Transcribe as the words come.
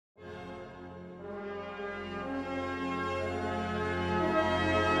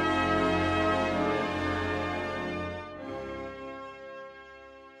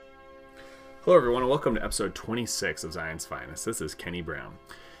Hello everyone and welcome to episode 26 of Zion's Finest. This is Kenny Brown.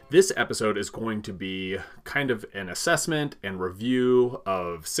 This episode is going to be kind of an assessment and review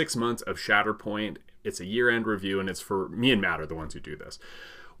of 6 months of Shatterpoint. It's a year-end review and it's for me and Matt are the ones who do this.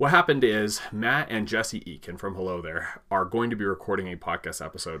 What happened is Matt and Jesse Eakin from Hello There are going to be recording a podcast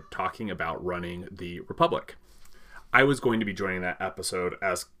episode talking about running the Republic. I was going to be joining that episode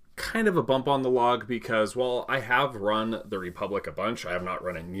as kind of a bump on the log because while I have run the Republic a bunch, I have not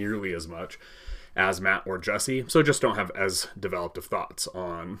run it nearly as much as Matt or Jesse, so just don't have as developed of thoughts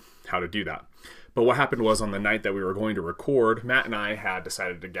on how to do that. But what happened was on the night that we were going to record, Matt and I had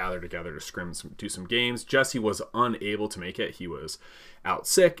decided to gather together to do some games. Jesse was unable to make it. He was out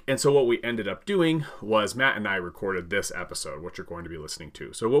sick. And so what we ended up doing was Matt and I recorded this episode, which you're going to be listening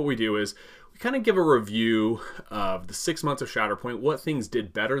to. So what we do is we kind of give a review of the 6 months of Shatterpoint, what things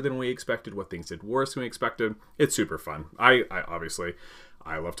did better than we expected, what things did worse than we expected. It's super fun. I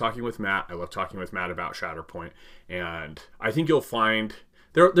love talking with Matt. I love talking with Matt about Shatterpoint. And I think you'll find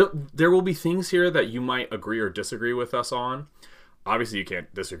there will be things here that you might agree or disagree with us on. Obviously, you can't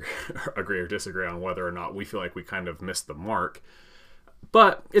agree or disagree on whether or not we feel like we kind of missed the mark.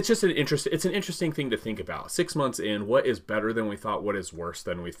 But it's just an interesting thing to think about. 6 months in, what is better than we thought? What is worse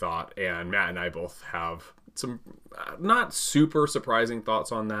than we thought? And Matt and I both have some not super surprising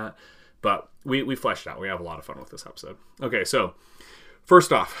thoughts on that, but we fleshed out. We have a lot of fun with this episode. Okay, so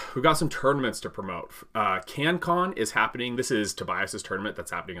first off, we've got some tournaments to promote. CanCon is happening. This is Tobias's tournament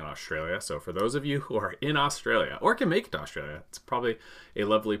that's happening in Australia. So for those of you who are in Australia or can make it to Australia, it's probably a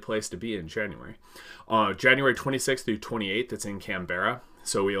lovely place to be in January. January 26th through 28th, it's in Canberra.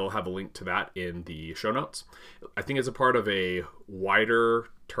 So we'll have a link to that in the show notes. I think it's a part of a wider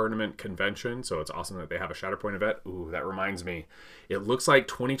tournament convention. So it's awesome that they have a Shatterpoint event. Ooh, that reminds me. It looks like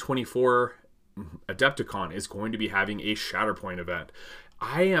 2024 Adepticon is going to be having a Shatterpoint event.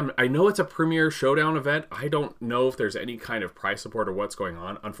 I know it's a Premier Showdown event. I don't know if there's any kind of prize support or what's going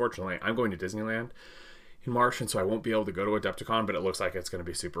on. Unfortunately, I'm going to Disneyland in March, and so I won't be able to go to Adepticon, but it looks like it's going to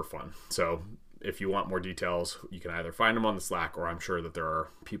be super fun. So if you want more details, you can either find them on the Slack, or I'm sure that there are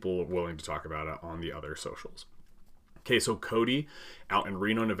people willing to talk about it on the other socials. Okay, so Cody out in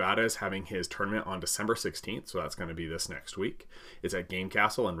Reno, Nevada is having his tournament on December 16th, so that's going to be this next week. It's at Game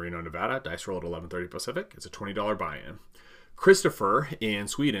Castle in Reno, Nevada. Dice roll at 11:30 Pacific. It's a $20 buy-in. Christopher in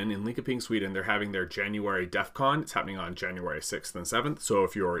Sweden, in Linköping, Sweden, they're having their January DEF CON. It's happening on January 6th and 7th. So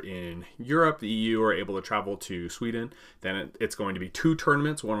if you're in Europe, the EU, or able to travel to Sweden, then it's going to be 2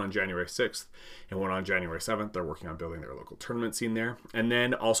 tournaments, one on January 6th and one on January 7th. They're working on building their local tournament scene there. And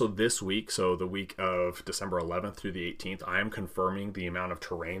then also this week, so the week of December 11th through the 18th, I am confirming the amount of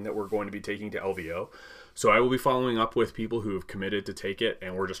terrain that we're going to be taking to LVO. So I will be following up with people who have committed to take it,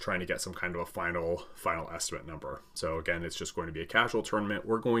 and we're just trying to get some kind of a final estimate number. So again, it's just going to be a casual tournament.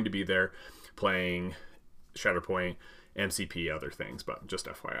 We're going to be there playing Shatterpoint, MCP, other things, but just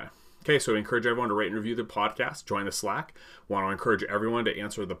FYI. Okay, so I encourage everyone to rate and review the podcast, join the Slack. Want to encourage everyone to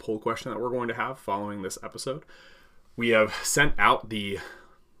answer the poll question that we're going to have following this episode. We have sent out the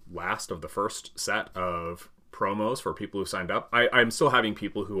last of the first set of promos for people who signed up. I'm still having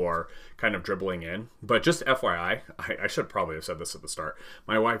people who are kind of dribbling in, but just FYI, I should probably have said this at the start.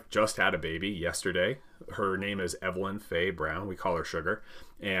 My wife just had a baby yesterday. Her name is Evelyn Faye Brown. We call her Sugar.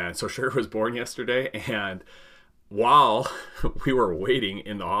 And so Sugar was born yesterday, and while we were waiting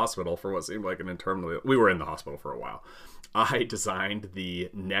in the hospital for what seemed like an interminable, we were in the hospital for a while, I designed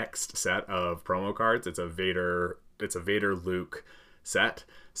the next set of promo cards. It's a Vader Luke set.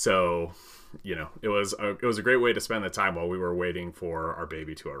 So, you know, it was a great way to spend the time while we were waiting for our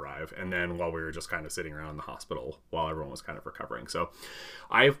baby to arrive, and then while we were just kind of sitting around the hospital while everyone was kind of recovering. So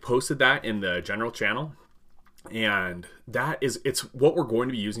I've posted that in the general channel, and it's what we're going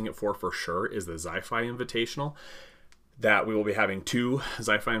to be using it for sure is the Sci-Fi Invitational. That we will be having 2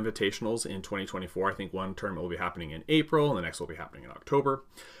 Sci-Fi Invitationals in 2024. I think one tournament will be happening in April, and the next will be happening in October.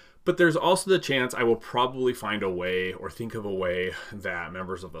 But there's also the chance I will probably find a way or think of a way that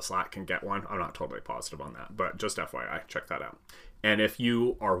members of the Slack can get one. I'm not totally positive on that, but just FYI, check that out. And if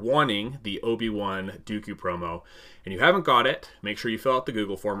you are wanting the Obi-Wan Dooku promo and you haven't got it, make sure you fill out the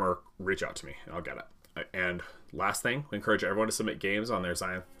Google form or reach out to me. I'll get it. And last thing, we encourage everyone to submit games on their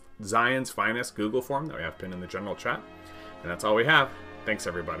Zion's Finest Google form that we have pinned in the general chat. And that's all we have. Thanks,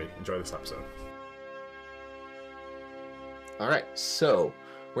 everybody. Enjoy this episode. All right, so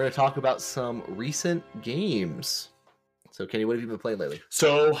we're going to talk about some recent games. So, Kenny, what have you been playing lately?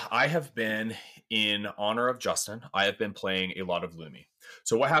 So, I have been, in honor of Justin, I have been playing a lot of Lumi.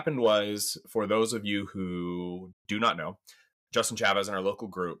 So, what happened was, for those of you who do not know, Justin Chavez in our local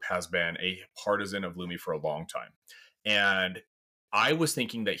group has been a partisan of Lumi for a long time. And I was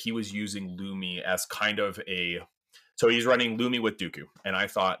thinking that he was using Lumi as kind of so he's running Lumi with Dooku, and I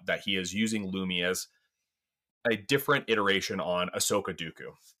thought that he is using Lumi as a different iteration on Ahsoka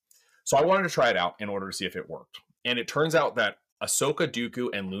Dooku. So I wanted to try it out in order to see if it worked. And it turns out that Ahsoka Dooku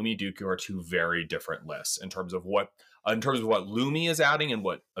and Lumi Dooku are two very different lists in terms of what Lumi is adding and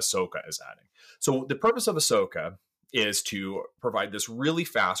what Ahsoka is adding. So the purpose of Ahsoka is to provide this really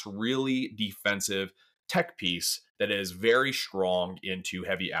fast, really defensive tech piece that is very strong into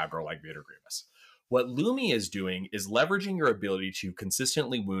heavy aggro like Vader Grievous. What Lumi is doing is leveraging your ability to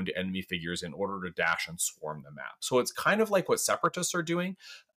consistently wound enemy figures in order to dash and swarm the map. So it's kind of like what Separatists are doing,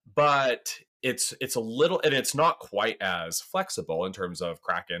 but it's a little, and it's not quite as flexible in terms of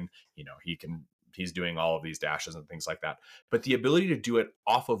Kraken. He's doing all of these dashes and things like that. But the ability to do it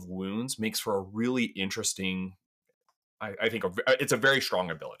off of wounds makes for a really interesting, I think it's a very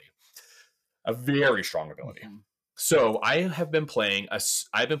strong ability. A very strong ability. Mm-hmm. So I've been playing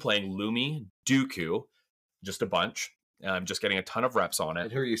Lumi, Dooku, just a bunch. I'm just getting a ton of reps on it.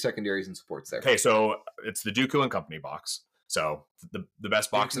 And who are your secondaries and supports there? Okay, so it's the Dooku and Company box. So the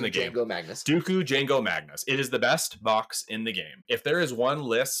best box in the game. Django Magnus. Dooku, Django Magnus. It is the best box in the game. If there is one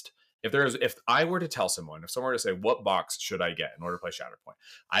list, if I were to tell someone, if someone were to say, what box should I get in order to play Shatterpoint?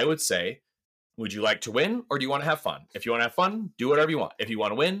 I would say, would you like to win or do you want to have fun? If you want to have fun, do whatever you want. If you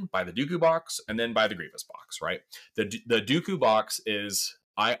want to win, buy the Dooku box and then buy the Grievous box, right? The Dooku box is,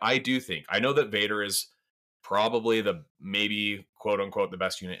 I do think, I know that Vader is probably the maybe quote unquote the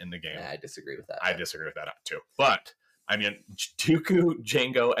best unit in the game. I disagree with that. I disagree with that too. But I mean, Dooku,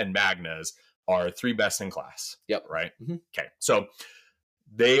 Django, and Magnus are three best in class. Yep. Right? Mm-hmm. Okay. So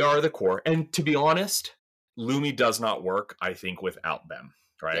they are the core. And to be honest, Lumi does not work, I think, without them.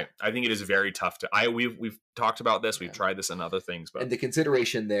 Right. Yeah. I think it is very tough we've talked about this. We've tried this and other things, but and the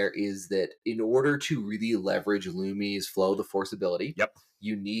consideration there is that in order to really leverage Lumi's flow the force ability,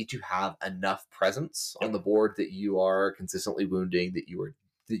 you need to have enough presence on the board that you are consistently wounding, that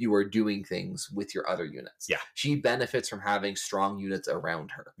you are doing things with your other units. Yeah. She benefits from having strong units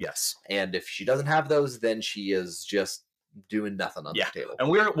around her. Yes. And if she doesn't have those, then she is just doing nothing on the table. And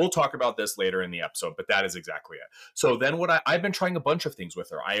we'll talk about this later in the episode, but that is exactly it. So then I've been trying a bunch of things with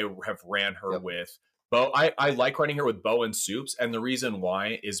her. I have ran her with Bo. I like running her with Bo and Soups. And the reason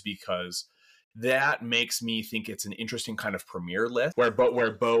why is because that makes me think it's an interesting kind of premier list where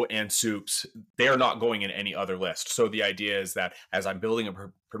Bo and Soups, they are not going in any other list. So the idea is that as I'm building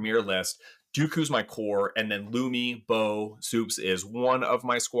a premier list, Dooku's my core, and then Lumi, Bo, Soups is one of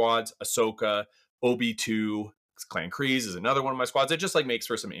my squads. Ahsoka, Obi-2, Clan Kryze is another one of my squads. It just like makes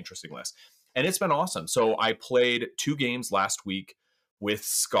for some interesting lists. And it's been awesome. So I played 2 games last week with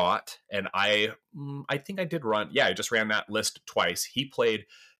Scott, and I think I did run. Yeah, I just ran that list twice. He played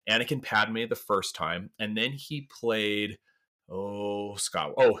Anakin Padme the first time, and then he played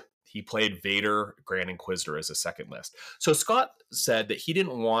he played Vader Grand Inquisitor as a second list. So Scott said that he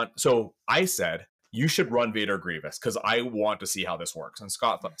didn't want, so I said, you should run Vader Grievous because I want to see how this works. And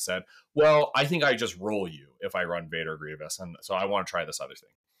Scott said, well, I think I just roll you if I run Vader Grievous. And so I want to try this other thing,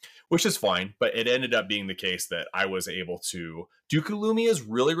 which is fine. But it ended up being the case that I was able to. Dooku Lumi is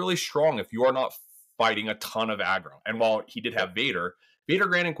really, really strong if you are not fighting a ton of aggro. And while he did have Vader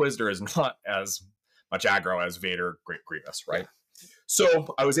Grand Inquisitor is not as much aggro as Vader Grievous, right?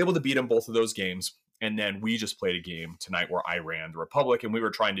 So I was able to beat him both of those games. And then we just played a game tonight where I ran the Republic, and we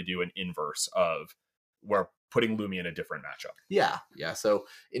were trying to do an inverse of where putting Lumi in a different matchup. Yeah. So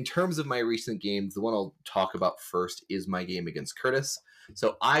in terms of my recent games, the one I'll talk about first is my game against Curtis.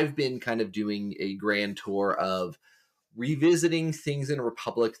 So I've been kind of doing a grand tour of revisiting things in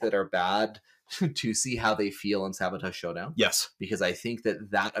Republic that are bad to see how they feel in Sabotage Showdown. Yes. Because I think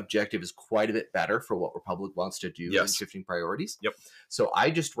that objective is quite a bit better for what Republic wants to do in shifting priorities. Yep. So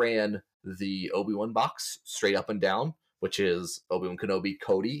I just ran the Obi-Wan box straight up and down, which is Obi-Wan Kenobi,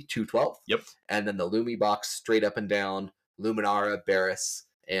 Cody, 212. Yep. And then the Lumi box straight up and down, Luminara, Barriss,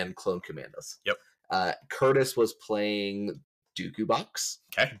 and Clone Commandos. Yep. Curtis was playing Dooku box.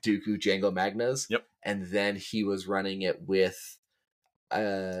 Okay. Dooku, Django Magnus. Yep. And then he was running it with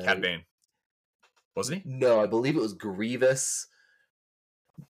Cad Bane. Wasn't he? No, I believe it was Grievous,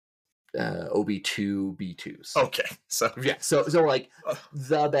 Obi-2 B2s. Okay. So yeah. So like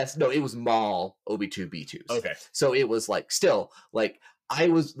the best. No, it was Maul Obi-2 B2s. Okay. So it was like still like I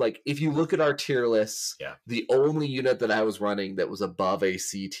was like, if you look at our tier lists, the only unit that I was running that was above a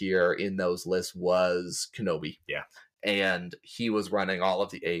C tier in those lists was Kenobi. Yeah. And he was running all of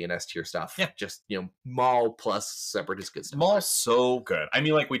the A and S tier stuff. Yeah. Just, Maul plus Separatist good stuff. Maul's so good. I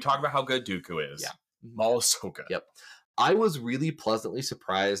mean, like, we talk about how good Dooku is. Yeah. Maul is so good. Yep. I was really pleasantly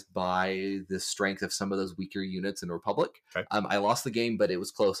surprised by the strength of some of those weaker units in Republic. Okay. I lost the game, but it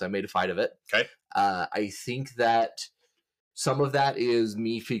was close. I made a fight of it. Okay. I think that some of that is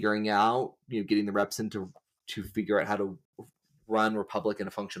me figuring out, getting the reps in to figure out how to run Republic in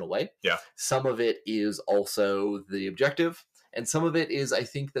a functional way. Yeah. Some of it is also the objective, and some of it is I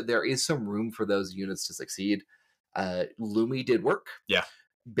think that there is some room for those units to succeed. Lumi did work. Yeah.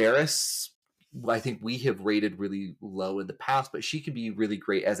 Barris, I think we have rated really low in the past, but she can be really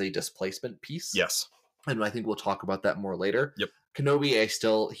great as a displacement piece. Yes. And I think we'll talk about that more later. Yep.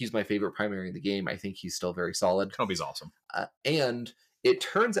 Kenobi, he's my favorite primary in the game. I think he's still very solid. Kenobi's awesome. And it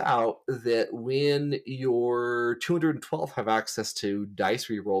turns out that when your 212 have access to dice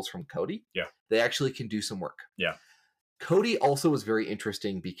rerolls from Cody, they actually can do some work. Yeah. Cody also was very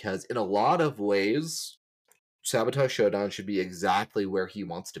interesting because in a lot of ways, Sabotage Showdown should be exactly where he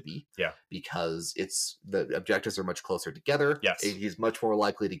wants to be. Yeah. Because the objectives are much closer together. Yes. He's much more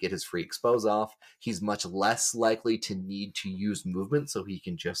likely to get his free expose off. He's much less likely to need to use movement, so he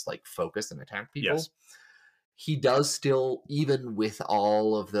can just focus and attack people. Yes. He does still, even with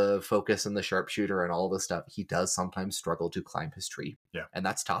all of the focus and the sharpshooter and all the stuff, he does sometimes struggle to climb his tree. Yeah. And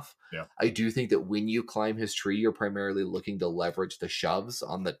that's tough. Yeah. I do think that when you climb his tree, you're primarily looking to leverage the shoves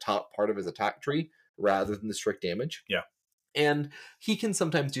on the top part of his attack tree rather than the strict damage. Yeah. And he can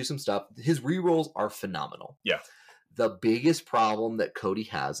sometimes do some stuff. His rerolls are phenomenal. Yeah. The biggest problem that Cody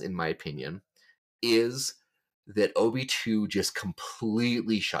has, in my opinion, is that OB2 just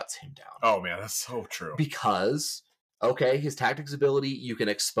completely shuts him down. Oh man, that's so true. Because, his tactics ability, you can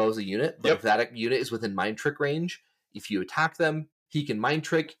expose a unit, but if that unit is within mind trick range, if you attack them, he can mind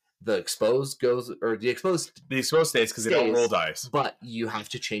trick, the exposed stays because they don't roll dice. But you have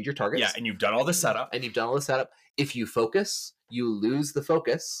to change your targets. Yeah, and you've done all the setup. If you focus, you lose the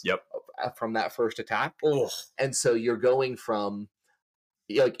focus from that first attack. Oh. And so you're going from,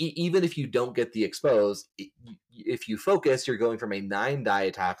 even if you don't get the expose, if you focus, you're going from a 9-die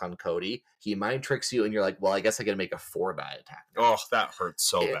attack on Cody. He mind tricks you, and you're like, well, I guess I got to make a 4-die attack. Oh, that hurts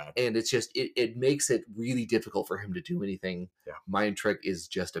so bad. And it's just, it makes it really difficult for him to do anything. Yeah. Mind trick is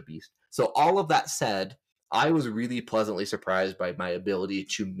just a beast. So all of that said, I was really pleasantly surprised by my ability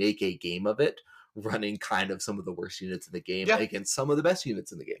to make a game of it, running kind of some of the worst units in the game against some of the best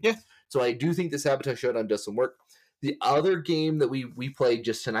units in the game. Yeah. So I do think the Sabotage Showdown does some work. The other game that we played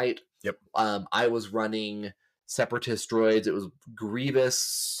just tonight, I was running Separatist droids. It was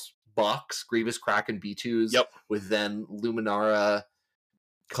Grievous Box, Grievous Kraken B2s, with then Luminara,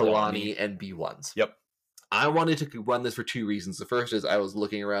 Kalani, and B1s. Yep. I wanted to run this for two reasons. The first is I was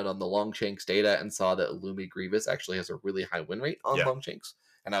looking around on the Longshanks data and saw that Lumi Grievous actually has a really high win rate on Longshanks,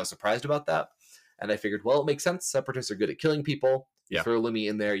 and I was surprised about that. And I figured, well, it makes sense. Separatists are good at killing people. You throw Lumi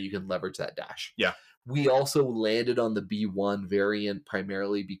in there, you can leverage that dash. Yeah. We also landed on the B1 variant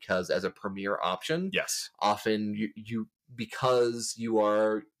primarily because as a premier option, often you because you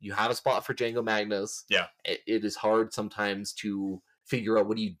have a spot for Django Magnus. Yeah. It is hard sometimes to figure out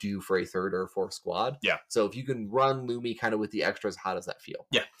what do you do for a third or fourth squad. Yeah. So if you can run Lumi kind of with the extras, how does that feel?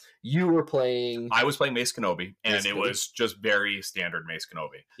 Yeah. I was playing Mace Kenobi, and it was just very standard Mace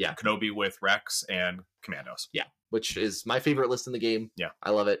Kenobi. Yeah. Kenobi with Rex and Commandos. Yeah. Which is my favorite list in the game. Yeah.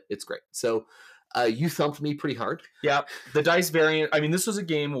 I love it. It's great. So you thumped me pretty hard. Yeah. The dice variant, I mean, this was a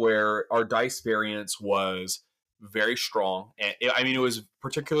game where our dice variance was very strong. And it was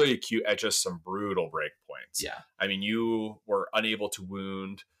particularly acute at just some brutal break points. Yeah. I mean, you were unable to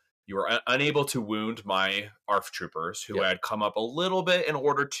wound my ARF troopers who had come up a little bit in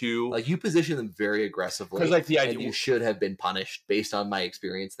order to you position them very aggressively. Because the idea, and you should have been punished based on my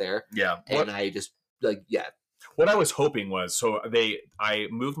experience there. Yeah. And I just what I was hoping was, I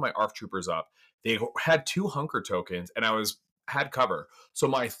moved my ARF troopers up. They had 2 hunker tokens, and I had cover. So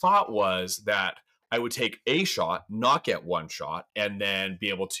my thought was that I would take a shot, not get 1 shot, and then be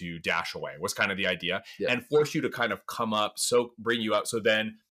able to dash away was kind of the idea, and force you to kind of come up, so bring you up. So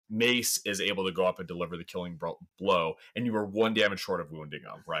then Mace is able to go up and deliver the killing blow, and you were 1 damage short of wounding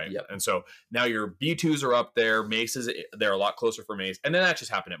them, right? Yep. And so now your B2s are up there. They're a lot closer for Mace. And then that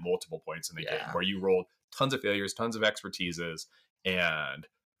just happened at multiple points in the game where you rolled tons of failures, tons of expertises, and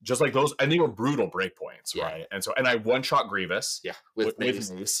just like those, and they were brutal breakpoints, right? And so, and I one-shot Grievous, with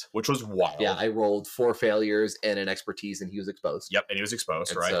Mace, which was wild. Yeah, I rolled 4 failures and an expertise, and he was exposed. Yep, and he was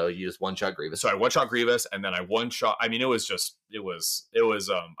exposed, right? So you just one-shot Grievous. So I one-shot Grievous, and then I one-shot. I mean, I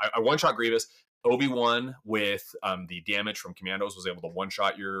one-shot Grievous. Obi-Wan with the damage from Commandos was able to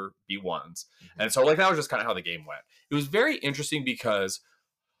one-shot your B1s, and so that was just kind of how the game went. It was very interesting because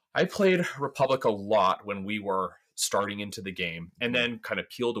I played Republic a lot when we were starting into the game, and then kind of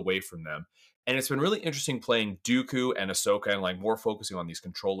peeled away from them. And it's been really interesting playing Dooku and Ahsoka and like more focusing on these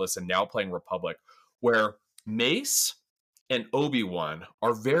control lists, and now playing Republic, where Mace and Obi-Wan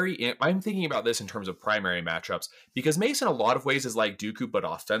are I'm thinking about this in terms of primary matchups, because Mace in a lot of ways is like Dooku, but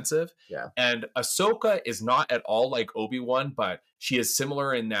offensive. Yeah. And Ahsoka is not at all like Obi-Wan, but she is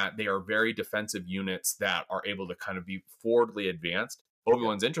similar in that they are very defensive units that are able to kind of be forwardly advanced.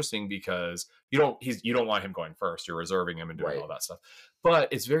 Obi-Wan's interesting because you don't want him going first. You're reserving him and doing all that stuff.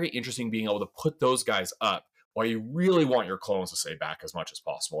 But it's very interesting being able to put those guys up while you really want your clones to stay back as much as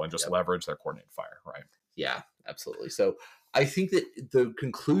possible and just leverage their coordinated fire, right? Yeah, absolutely. So I think that the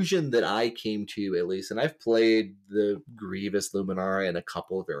conclusion that I came to, at least, and I've played the Grievous Luminara in a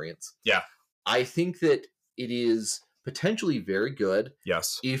couple of variants. Yeah. I think that it is potentially very good.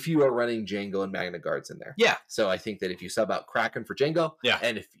 Yes. If you are running Jango and Magna Guards in there. Yeah. So I think that if you sub out Kraken for Jango,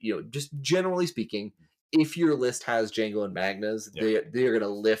 and if, just generally speaking, if your list has Jango and Magnas, they're going to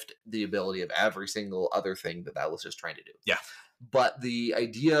lift the ability of every single other thing that list is trying to do. Yeah. But the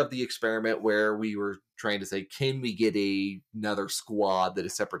idea of the experiment where we were trying to say, can we get another squad that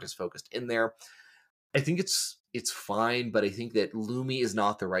is separatist focused in there? I think it's fine, but I think that Lumi is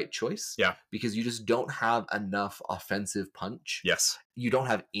not the right choice. Yeah. Because you just don't have enough offensive punch. Yes. You don't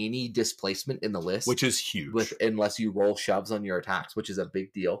have any displacement in the list. Which is huge. Unless you roll shoves on your attacks, which is a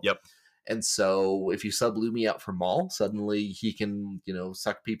big deal. Yep. And so if you sub Lumi out for Maul, suddenly he can,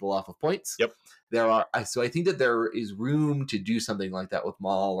 suck people off of points. Yep. So I think that there is room to do something like that with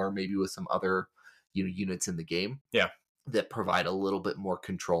Maul, or maybe with some other, units in the game. Yeah. That provide a little bit more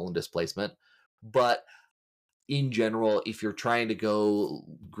control and displacement. But in general, if you're trying to go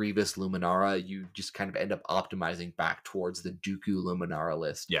Grievous Luminara, you just kind of end up optimizing back towards the Dooku Luminara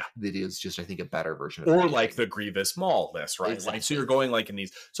list. Yeah. That is just, I think, a better version of or like the Grievous Maul list, right? Exactly. Like, so you're going like in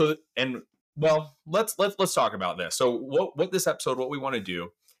these. So, and well, let's talk about this. So what this episode, what we want to do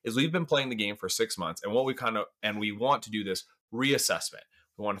is we've been playing the game for 6 months, and we want to do this reassessment.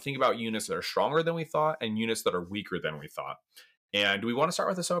 We want to think about units that are stronger than we thought and units that are weaker than we thought. And do we want to start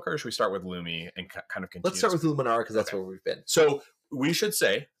with Ahsoka, or should we start with Lumi and kind of continue? Let's start with Luminara, because that's where we've been. So we should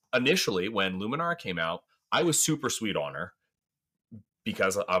say, initially, when Luminara came out, I was super sweet on her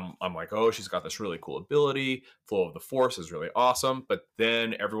because I'm like, oh, she's got this really cool ability. Flow of the Force is really awesome. But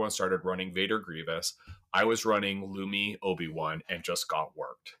then everyone started running Vader Grievous. I was running Lumi Obi-Wan and just got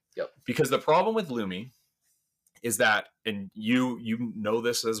worked. Yep. Because the problem with Lumi is that, and you know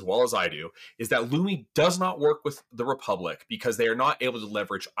this as well as I do, is that Lumi does not work with the Republic because they are not able to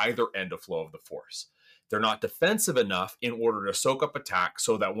leverage either end of Flow of the Force. They're not defensive enough in order to soak up attack,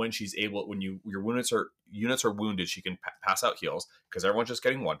 so that when she's able, when your units are wounded, she can pass out heals, because everyone's just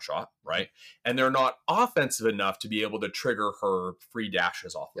getting one shot, right? And they're not offensive enough to be able to trigger her free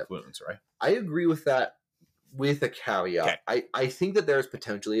dashes off of wounds, right? I agree with that, with a caveat. Okay. I think that there's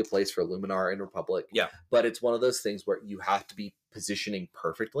potentially a place for Luminar in Republic. Yeah. But it's one of those things where you have to be positioning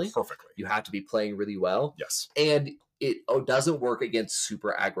perfectly. You have to be playing really well. Yes. And it doesn't work against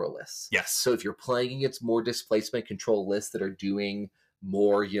super aggro lists. Yes. So if you're playing against more displacement control lists that are doing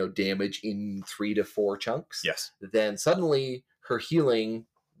more, damage in 3 to 4 chunks, yes, then suddenly her healing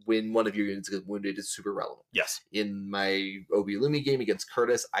when one of your units gets wounded is super relevant. Yes. In my Obi Lumi game against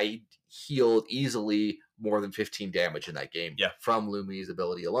Curtis, I healed easily more than 15 damage in that game from Lumi's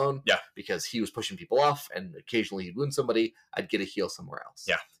ability alone. Yeah. Because he was pushing people off, and occasionally he'd wound somebody, I'd get a heal somewhere else.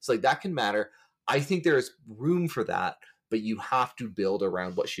 Yeah. So like that can matter. I think there's room for that, but you have to build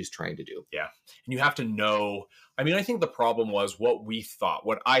around what she's trying to do. Yeah. And you have to know, I mean, I think the problem was what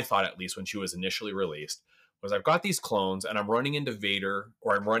I thought at least when she was initially released, was I've got these clones and I'm running into Vader,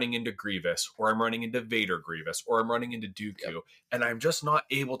 or I'm running into Grievous, or I'm running into Vader Grievous, or I'm running into Dooku, and I'm just not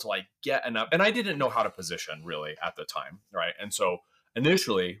able to like get enough. And I didn't know how to position really at the time, right? And so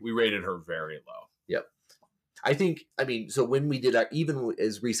initially we rated her very low. Yep. So when we did even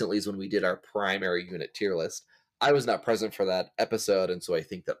as recently as when we did our primary unit tier list, I was not present for that episode, and so I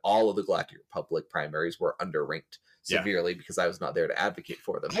think that all of the Galactic Republic primaries were underranked severely because I was not there to advocate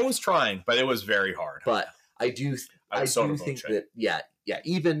for them. I was trying, but it was very hard. But I do think that,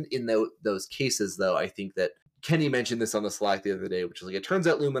 even in those cases, though, I think that Kenny mentioned this on the Slack the other day, which is like, it turns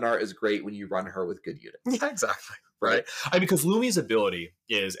out Luminar is great when you run her with good units. Yeah, exactly. Right. I mean, because Lumi's ability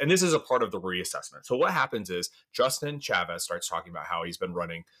is, and this is a part of the reassessment. So what happens is Justin Chavez starts talking about how he's been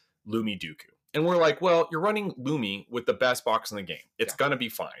running Lumi Dooku. And we're like, well, you're running Lumi with the best box in the game. It's going to be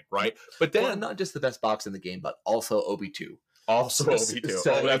fine, right? But then... Well, not just the best box in the game, but also Obi-2. Obi-2.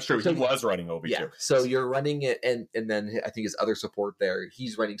 So, that's true. He was running Obi-2. Yeah, so you're running it, and then I think his other support there,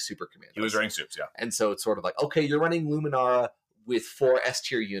 he's running Super Commandos. He was running Supes, yeah. And so it's sort of like, okay, you're running Luminara with 4 S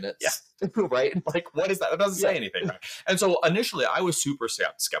tier units. Yeah. Right? Like, what is that? It doesn't say anything. Right? And so initially I was super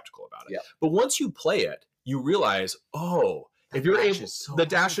skeptical about it. Yeah. But once you play it, you realize, oh, if you're able, the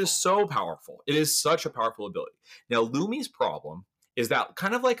dash is so powerful. It is such a powerful ability. Now, Lumi's problem is that,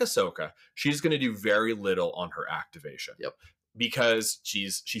 kind of like Ahsoka, she's going to do very little on her activation. Yep. Because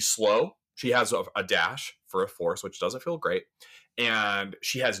she's slow. She has a dash for a force, which doesn't feel great. And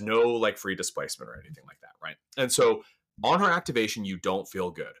she has no like free displacement or anything like that, right? And so on her activation, you don't feel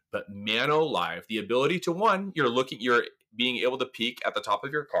good. But Mano Live, the ability to you're being able to peek at the top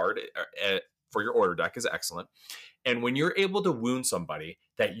of your card for your order deck is excellent. And when you're able to wound somebody,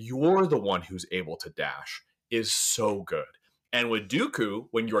 that you're the one who's able to dash is so good. And with Dooku,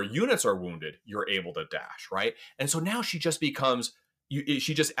 when your units are wounded, you're able to dash, right? And so now she just becomes,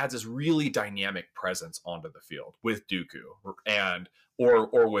 she just adds this really dynamic presence onto the field with Dooku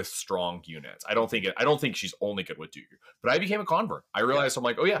or with strong units. I don't think she's only good with Dooku, but I became a convert. I realized I'm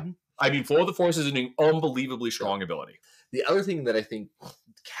like, oh yeah, I mean, Flow of the Force is an unbelievably strong ability. The other thing that I think,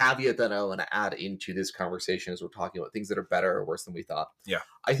 caveat that I want to add into this conversation as we're talking about things that are better or worse than we thought. Yeah.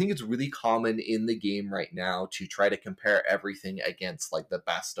 I think it's really common in the game right now to try to compare everything against like the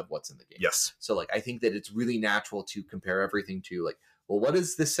best of what's in the game. Yes. So like, I think that it's really natural to compare everything to like, well, what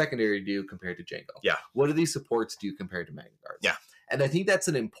does this secondary do compared to Jango? Yeah. What do these supports do compared to Magna Guards? Yeah. And I think that's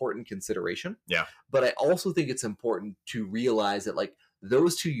an important consideration. Yeah. But I also think it's important to realize that like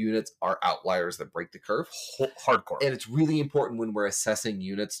those two units are outliers that break the curve. Hardcore. And it's really important when we're assessing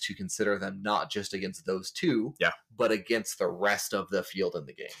units to consider them not just against those two, but against the rest of the field in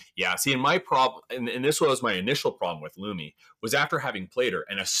the game. Yeah. See, and my problem, and this was my initial problem with Lumi, was after having played her,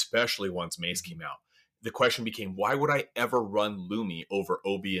 and especially once Mace came out, the question became, why would I ever run Lumi over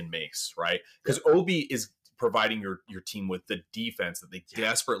Obi and Mace, right? Because Obi is providing your team with the defense that they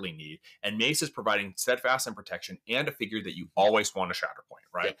desperately need, and Mace is providing steadfast and protection and a figure that you always want a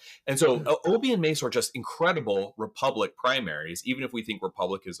Shatterpoint, right? And so Obi and Mace are just incredible Republic primaries, even if we think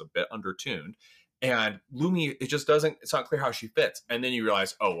Republic is a bit undertuned. And Lumi, it's not clear how she fits. And then you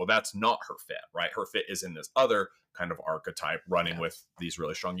realize, oh, well, that's not her fit, right? Her fit is in this other kind of archetype running with these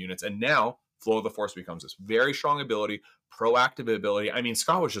really strong units. And now Flow of the Force becomes this very strong ability, proactive ability. I mean,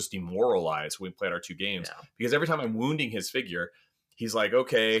 Scott was just demoralized when we played our 2 games because every time I'm wounding his figure, he's like,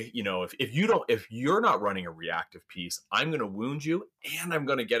 okay, you know, if you're not running a reactive piece, I'm going to wound you and I'm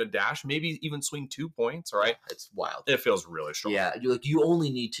going to get a dash, maybe even swing 2 points. Right? It's wild. It feels really strong. Yeah. You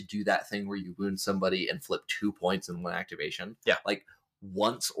only need to do that thing where you wound somebody and flip 2 points in one activation. Yeah. Like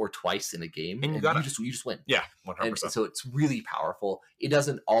once or twice in a game, and you just win. Yeah, 100%. And so it's really powerful. It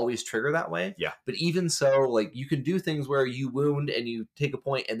doesn't always trigger that way. Yeah. But even so, like you can do things where you wound and you take a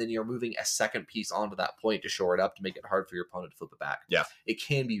point and then you're moving a second piece onto that point to shore it up to make it hard for your opponent to flip it back. Yeah. It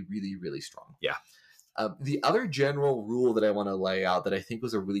can be really, really strong. Yeah. The other general rule that I want to lay out that I think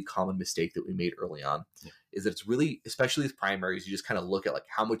was a really common mistake that we made early on is that it's really, especially with primaries, you just kind of look at like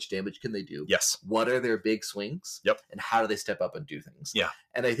how much damage can they do? Yes. What are their big swings? Yep. And how do they step up and do things? Yeah.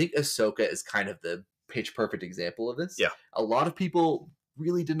 And I think Ahsoka is kind of the pitch perfect example of this. Yeah. A lot of people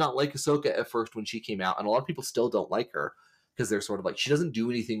really did not like Ahsoka at first when she came out, and a lot of people still don't like her because they're sort of like, she doesn't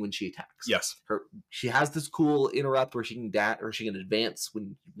do anything when she attacks. Yes. She has this cool interrupt where she can advance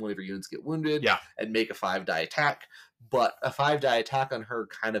when one of her units get wounded and make a 5-die attack. But a 5-die attack on her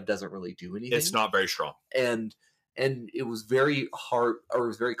kind of doesn't really do anything. It's not very strong. And it was very hard, or it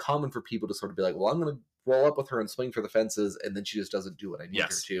was very common for people to sort of be like, well, I'm going to roll up with her and swing for the fences, and then she just doesn't do what I need her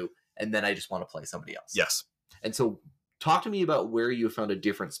to. And then I just want to play somebody else. Yes. And so talk to me about where you found a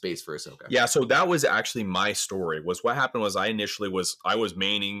different space for Ahsoka. Yeah, so that was actually my story. Was what happened was I was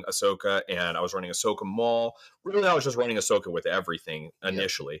maining Ahsoka, and I was running Ahsoka Maul. Really, I was just running Ahsoka with everything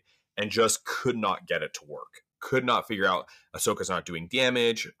initially, and just could not get it to work. Could not figure out Ahsoka's not doing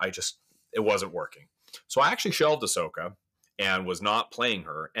damage. It wasn't working. So I actually shelved Ahsoka and was not playing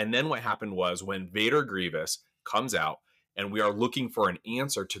her. And then what happened was when Vader Grievous comes out, and we are looking for an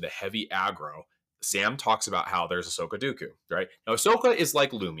answer to the heavy aggro, Sam talks about how there's Ahsoka Dooku, right? Now, Ahsoka is like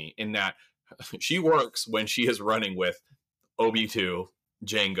Lumi in that she works when she is running with Obi-2,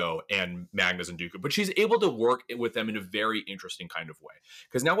 Jango, and Magnus and Dooku, but she's able to work with them in a very interesting kind of way.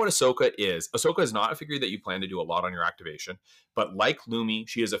 Because now what Ahsoka is not a figure that you plan to do a lot on your activation, but like Lumi,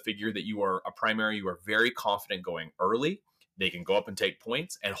 she is a figure that you are a primary, you are very confident going early. They can go up and take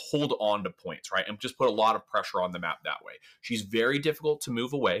points and hold on to points, right? And just put a lot of pressure on the map that way. She's very difficult to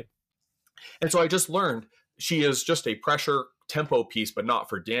move away. And so I just learned she is just a pressure tempo piece, but not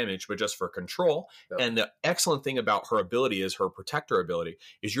for damage, but just for control. Yep. And the excellent thing about her ability is her protector ability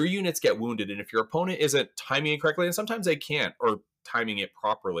is your units get wounded. And if your opponent isn't timing it correctly, and sometimes they can't, or timing it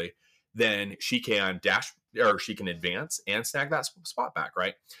properly, then she can dash, or she can advance and snag that spot back,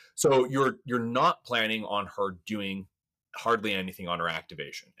 right? So you're not planning on her doing hardly anything on her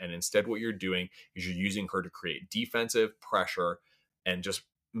activation. And instead what you're doing is you're using her to create defensive pressure and just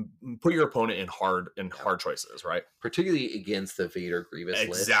put your opponent in hard choices, right? Particularly against the Vader Grievous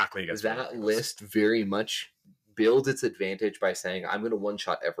list. Exactly. That list very much builds its advantage by saying, I'm going to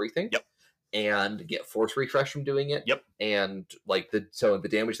one-shot everything. Yep. And get force refresh from doing it. Yep. And like so the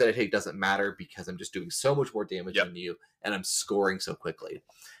damage that I take doesn't matter because I'm just doing so much more damage than you, and I'm scoring so quickly.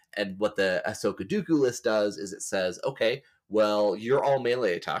 And what the Ahsoka Dooku list does is it says, okay, well, you're all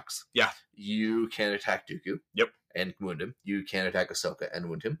melee attacks. Yeah. You can attack Dooku. Yep. And wound him. You can attack Ahsoka and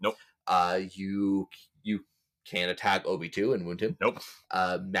wound him. Nope. You can attack Obi-2 and wound him. Nope.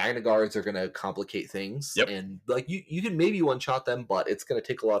 Magna Guards are going to complicate things. Yep. And like you can maybe one-shot them, but it's going to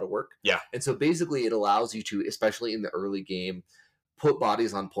take a lot of work. Yeah. And so basically it allows you to, especially in the early game, put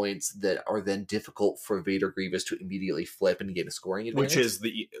bodies on points that are then difficult for Vader Grievous to immediately flip and get a scoring advantage.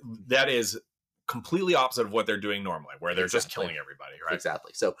 That is completely opposite of what they're doing normally, where they're just killing everybody, right?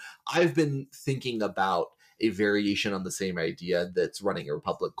 Exactly. So I've been thinking about a variation on the same idea that's running a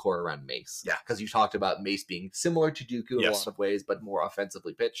Republic core around Mace. Yeah. Because you talked about Mace being similar to Dooku in a lot of ways, but more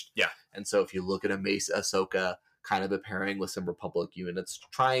offensively pitched. Yeah. And so if you look at a Mace Ahsoka kind of a pairing with some Republic units,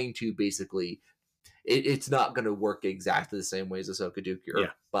 trying to basically, it's not going to work exactly the same way as Ahsoka Dooku,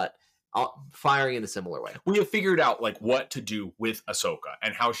 but firing in a similar way. We have figured out like what to do with Ahsoka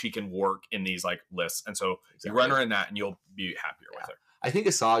and how she can work in these like lists. And so you run her in that and you'll be happier with her. I think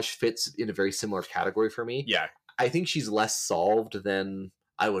Asajj fits in a very similar category for me. Yeah. I think she's less solved than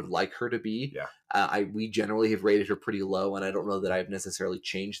I would like her to be. Yeah. We generally have rated her pretty low, and I don't know that I've necessarily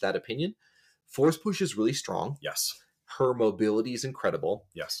changed that opinion. Force push is really strong. Yes. Her mobility is incredible.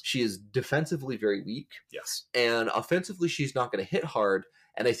 Yes. She is defensively very weak. Yes. And offensively, she's not going to hit hard.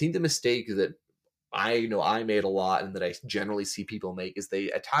 And I think the mistake that I know I made a lot and that I generally see people make is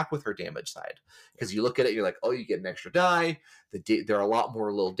they attack with her damage side. Because you look at it, you're like, oh, you get an extra die. There are a lot more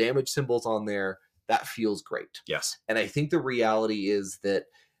little damage symbols on there. That feels great. Yes. And I think the reality is that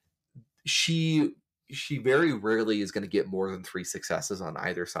she very rarely is going to get more than 3 successes on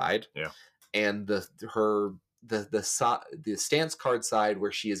either side. Yeah. And the stance card side,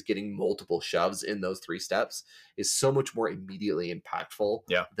 where she is getting multiple shoves in those 3 steps, is so much more immediately impactful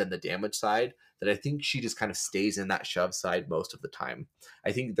than the damage side, that I think she just kind of stays in that shove side most of the time.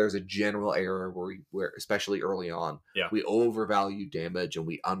 I think there's a general error where especially early on, we overvalue damage and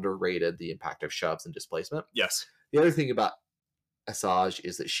we underrated the impact of shoves and displacement. Yes. The other thing about Asajj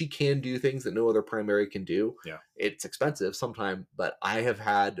is that she can do things that no other primary can do. Yeah. It's expensive sometimes, but I have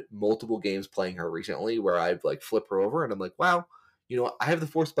had multiple games playing her recently where I've like flip her over and I'm like, wow, you know, I have the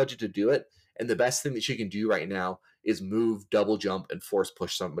force budget to do it. And the best thing that she can do right now is move, double jump, and force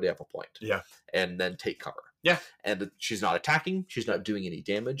push somebody up a point. Yeah. And then take cover. Yeah. And she's not attacking. She's not doing any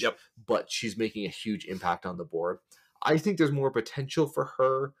damage. Yep. But she's making a huge impact on the board. I think there's more potential for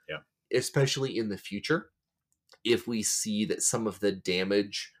her, especially in the future, if we see that some of the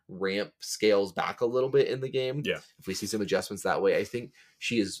damage ramp scales back a little bit in the game. Yeah. If we see some adjustments that way, I think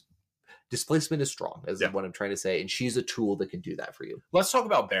displacement is strong, is what I'm trying to say, and she's a tool that can do that for you. Let's talk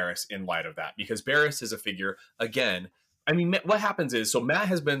about Barriss in light of that, because Barriss is a figure, again, I mean, what happens is, so Matt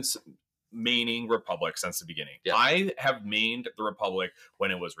has been maining Republic since the beginning. Yep. I have mained the Republic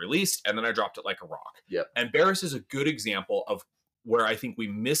when it was released, and then I dropped it like a rock. Yep. And Barriss is a good example of where I think we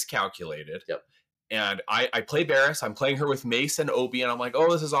miscalculated. Yep. And I play Barriss. I'm playing her with Mace and Obi, and I'm like,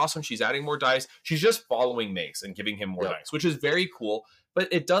 oh, this is awesome. She's adding more dice. She's just following Mace and giving him more dice, which is very cool. But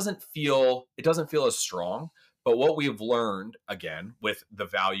it doesn't feel as strong. But what we've learned, again, with the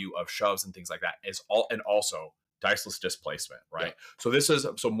value of shoves and things like that, is also diceless displacement, right?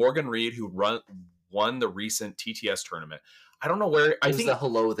 Yeah. So Morgan Reed, who won the recent TTS tournament. I don't know where. I think the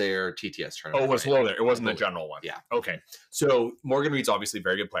Hello There TTS tournament. Oh, it was Hello There. It wasn't the general one. Yeah. Okay. So Morgan Reed's obviously a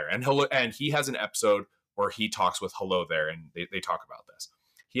very good player, and he has an episode where he talks with Hello There, and they talk about this.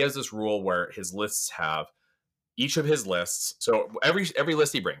 He has this rule where his lists have each of his lists. So every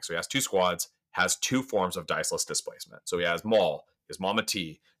list he brings, so he has 2 squads, has 2 forms of diceless displacement. So he has Maul, he has Mama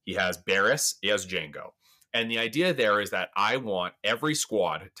T, he has Barriss, he has Jango. And the idea there is that I want every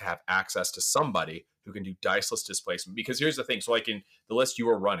squad to have access to somebody who can do diceless displacement. Because here's the thing. So like in the list you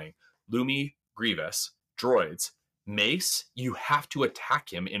were running, Lumi, Grievous, droids, Mace, you have to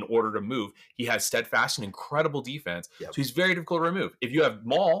attack him in order to move. He has steadfast and incredible defense. Yep. So he's very difficult to remove. If you have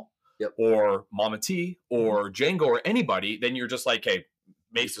Maul or Mama T or Jango or anybody, then you're just like, hey,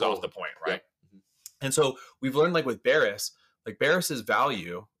 Mace is off the point, right? Yep. And so we've learned, like with Barriss, like Barriss's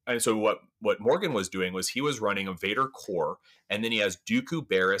value, And so what Morgan was doing was he was running a Vader core, and then he has Dooku,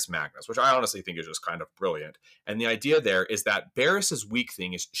 Barriss, Magnus, which I honestly think is just kind of brilliant. And the idea there is that Barriss's weak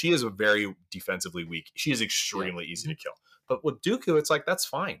thing is she is a very defensively weak. She is extremely easy to kill. But with Dooku, it's like, that's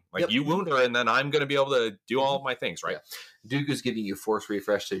fine. Like, you wound her, and then I'm going to be able to do all of my things, right? Yeah. Dooku's giving you force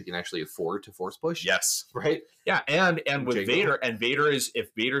refresh, so you can actually afford to force push. Yes. Right? Yeah, and with Vader, and if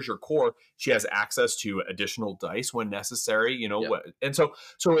Vader's your core, she has access to additional dice when necessary, you know. And so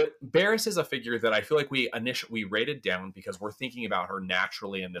Barriss is a figure that I feel like we rated down because we're thinking about her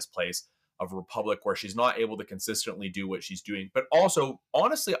naturally in this place of Republic where she's not able to consistently do what she's doing. But also,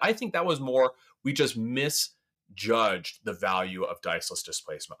 honestly, I think that was more, we just misjudged the value of diceless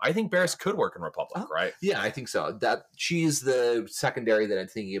displacement. I think Barriss could work in Republic, right? Yeah, I think so. That she's the secondary that I'm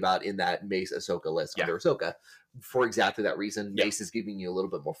thinking about in that Mace Ahsoka list under Ahsoka. For exactly that reason, Mace is giving you a little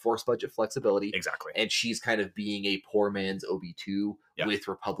bit more force budget flexibility. Exactly. And she's kind of being a poor man's OB2 with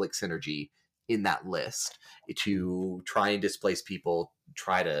Republic synergy in that list to try and displace people,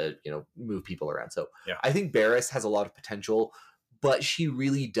 try to, move people around. So I think Barriss has a lot of potential, but she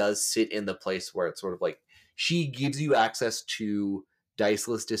really does sit in the place where it's sort of like, she gives you access to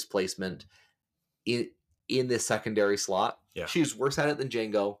diceless displacement in this secondary slot. Yeah. She's worse at it than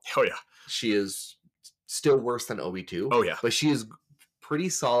Jango. Oh, yeah. She is still worse than OB2. Oh, yeah. But she is pretty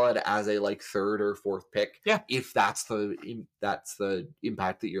solid as a third or fourth pick. Yeah. If that's the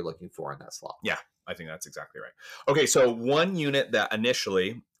impact that you're looking for in that slot. Yeah. I think that's exactly right. Okay, so one unit that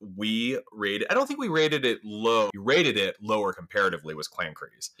initially we rated, I don't think we rated it low. We rated it lower comparatively was Clan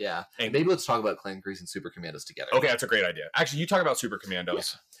Kryze. Yeah. And maybe let's talk about Clan Kryze and Super Commandos together. Okay, that's a great idea. Actually, you talk about Super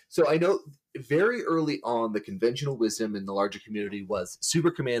Commandos. Yeah. So I know very early on, the conventional wisdom in the larger community was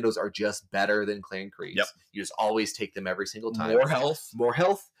Super Commandos are just better than Clan Kryze. Yep. You just always take them every single time. More health. More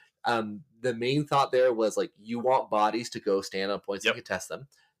health. The main thought there was you want bodies to go stand on points and contest them.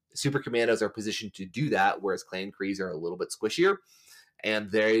 Super Commandos are positioned to do that, whereas Clan Kryze are a little bit squishier, and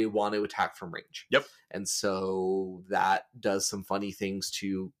they want to attack from range. Yep. And so that does some funny things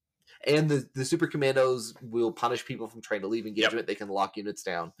to... And the Super Commandos will punish people from trying to leave engagement. Yep. They can lock units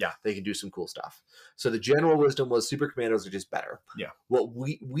down. Yeah. They can do some cool stuff. So the general wisdom was Super Commandos are just better. Yeah. What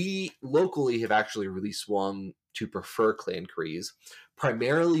we locally have actually really swung to prefer Clan Kryze,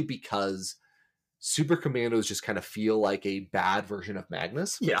 primarily because Super Commandos just kind of feel like a bad version of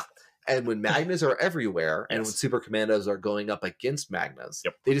Magnus. Yeah. And when Magnus are everywhere, and when Super Commandos are going up against Magnus,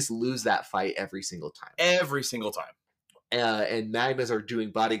 they just lose that fight every single time. Every single time. And Magnus are doing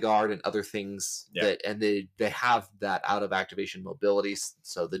bodyguard and other things and they have that out of activation mobility.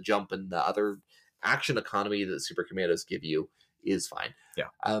 So the jump and the other action economy that Super Commandos give you is fine. Yeah.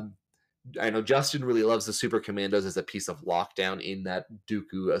 I know Justin really loves the Super Commandos as a piece of lockdown in that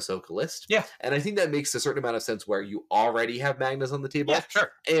Dooku Ahsoka list. Yeah. And I think that makes a certain amount of sense where you already have Magnus on the table. Yeah,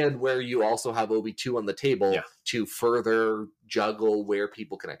 sure. And where you also have OB2 on the table to further juggle where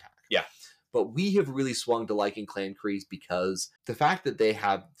people can attack. Yeah. But we have really swung to liking Clan Kryze because the fact that they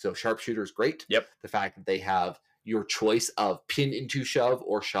have, sharpshooter is great. Yep. The fact that they have your choice of pin into shove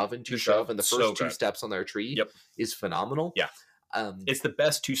or shove into shove, and the first two steps on their tree is phenomenal. Yeah. It's the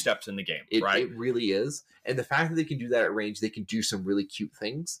best 2 steps in the game, right? It really is. And the fact that they can do that at range, they can do some really cute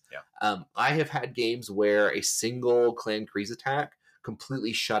things. Yeah. I have had games where a single Clan Kryze attack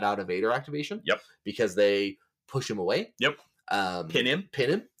completely shut out a Vader activation. Yep. Because they push him away. Yep. Pin him.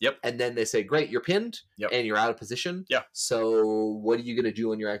 Yep. And then they say, great, you're pinned and you're out of position. Yeah. So what are you going to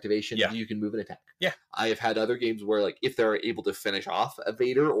do on your activation? Yeah. You can move and attack. Yeah. I have had other games where if they're able to finish off a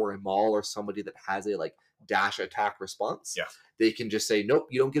Vader or a Maul or somebody that has a dash attack response, they can just say, nope,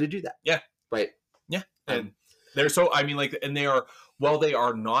 you don't get to do that. Yeah. Right. Yeah. And they're and they are, well, they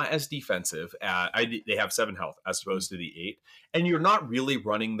are not as defensive they have 7 health as opposed to the 8, and you're not really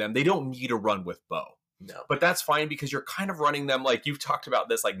running them. They don't need to run with bow. No. But that's fine because you're kind of running them you've talked about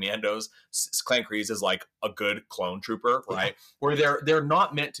this, Mando's Clan Kryze is a good clone trooper, right? Where they're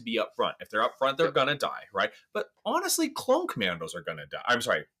not meant to be up front. If they're up front, they're gonna die, right? But honestly, clone commandos are gonna die. I'm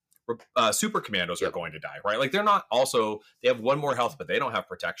sorry, Super Commandos are going to die, right? They're not they have 1 more health, but they don't have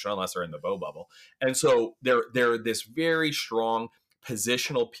protection unless they're in the bow bubble. And so they're this very strong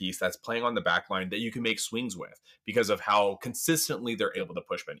positional piece that's playing on the back line that you can make swings with because of how consistently they're able to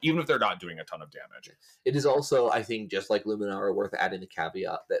push men, even if they're not doing a ton of damage. It is also, I think, just like Luminara, worth adding the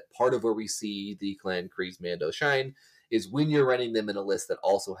caveat that part of where we see the Clan Kryze Mando shine is when you're running them in a list that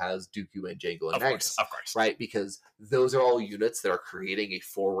also has Dooku and Jango and Magnus. Of course. Right? Because those are all units that are creating a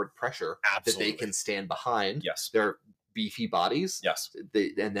forward pressure that they can stand behind. Yes. They're beefy bodies. Yes.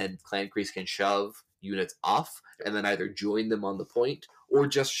 And then Clan Kryze can shove units off and then either join them on the point or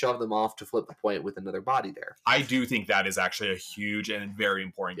just shove them off to flip the point with another body there. I do think that is actually a huge and very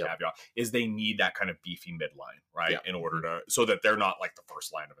important caveat, is they need that kind of beefy midline, right? In order to, so that they're not like the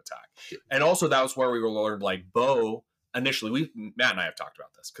first line of attack. And also that was where we learned like Bo, initially, Matt and I have talked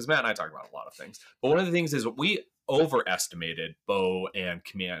about this, because Matt and I talk about a lot of things. But one of the things is we overestimated Bo and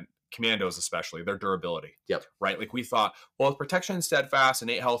Commandos, especially their durability. Right. Like we thought, well, with protection, steadfast,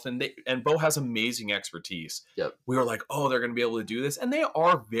 and 8 health, and Bo has amazing expertise. We were like, oh, they're going to be able to do this. And they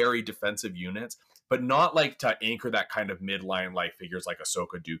are very defensive units, but not like to anchor that kind of midline like figures like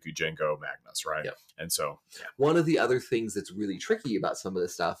Ahsoka, Dooku, Jango, Magnus. Right. And so one of the other things that's really tricky about some of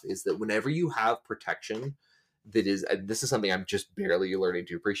this stuff is that whenever you have protection that is, and this is something I'm just barely learning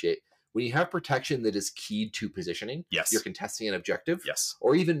to appreciate, when you have protection that is keyed to positioning, you're contesting an objective,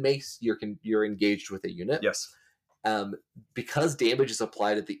 or even makes you're engaged with a unit, because damage is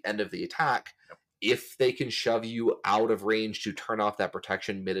applied at the end of the attack. If they can shove you out of range to turn off that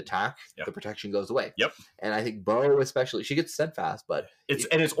protection mid-attack, the protection goes away. And I think Bo, especially, she gets steadfast, but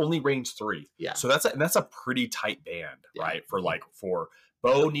it's only range 3. So that's a pretty tight band, right? For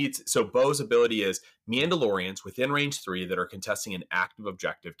Bo needs, so Bo's ability is Mandalorians within range 3 that are contesting an active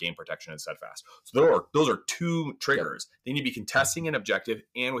objective, gain protection and steadfast. So those are 2 triggers. They need to be contesting an objective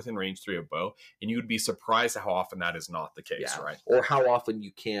and within range 3 of Bo, and you would be surprised at how often that is not the case, right? Or how often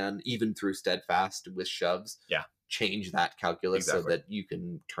you can, even through steadfast with shoves, change that calculus so that you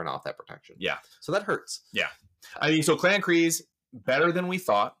can turn off that protection. So that hurts. I mean, so Clan Kreese, better than we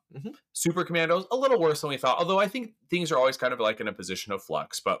thought. Super Commandos, a little worse than we thought. Although I think things are always kind of like in a position of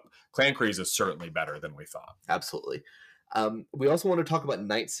flux. But Clan Kreese is certainly better than we thought. Absolutely. We also want to talk about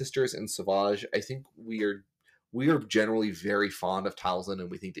Night Sisters and Savage. I think we are generally very fond of Talzin, and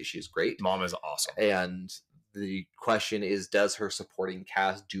we think that she is great. Mom is awesome. And the question is, does her supporting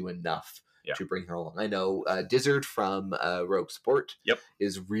cast do enough to bring her along? I know Dizzard from Rogue Sport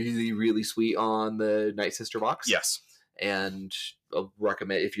is really, really sweet on the Night Sister box. And I'll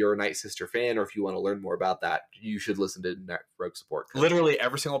recommend, if you're a Night Sister fan or if you want to learn more about that, you should listen to Rogue Support. Literally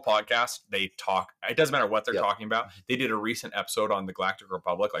every single podcast they talk, it doesn't matter what they're talking about. They did a recent episode on the Galactic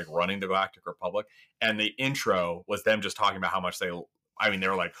Republic, like running the Galactic Republic, and the intro was them just talking about how much they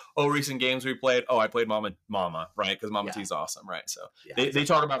were like, oh, recent games we played. Oh, I played Mama, right? Because Mama T's awesome, right? So they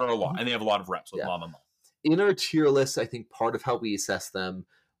talk about her a lot, and they have a lot of reps with Mama. In our tier list, I think part of how we assess them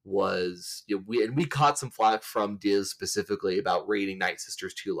was, we caught some flack from Diz specifically about rating Night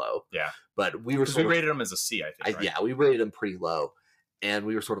Sisters too low. But we rated them as a C, I think. Right? We rated them pretty low, and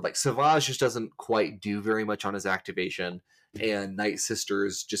we were sort of like, Savage just doesn't quite do very much on his activation, and Night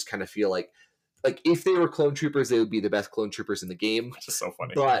Sisters just kind of feel like if they were clone troopers, they would be the best clone troopers in the game. Which is so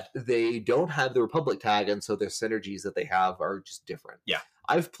funny. But they don't have the Republic tag, and so their synergies that they have are just different.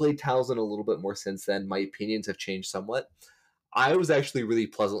 I've played Talzin a little bit more since then. My opinions have changed somewhat. I was actually really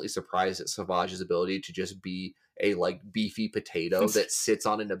pleasantly surprised at Savage's ability to just be a beefy potato that sits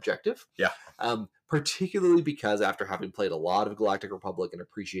on an objective. Particularly because after having played a lot of Galactic Republic and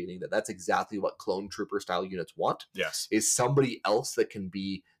appreciating that that's exactly what clone trooper style units want. Is somebody else that can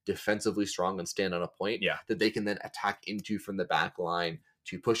be defensively strong and stand on a point that they can then attack into from the back line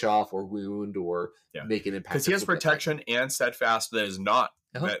to push off or wound or make an impact. Because he has protection and steadfast that is not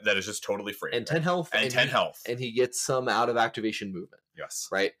that is just totally free. And 10 health. And 10 health. And he gets some out of activation movement.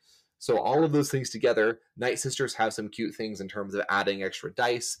 Right? So all of those things together, Night Sisters have some cute things in terms of adding extra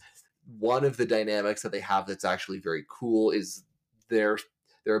dice. One of the dynamics that they have that's actually very cool is their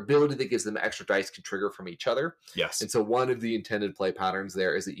ability that gives them extra dice can trigger from each other. And so one of the intended play patterns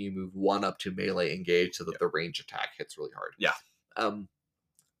there is that you move 1 up to melee engage so that the range attack hits really hard.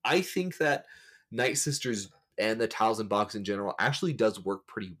 I think that Night Sisters and the Talzin box in general actually does work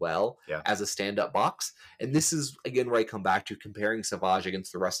pretty well as a stand-up box. And this is, again, where I come back to comparing Savage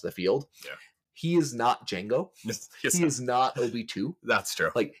against the rest of the field. He is not Jango. He is not OB2. That's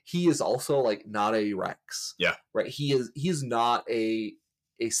true. He is also not a Rex. Right. He is not a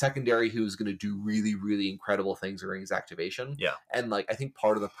secondary who's going to do really, really incredible things during his activation. And I think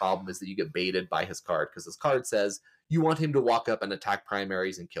part of the problem is that you get baited by his card, because his card says you want him to walk up and attack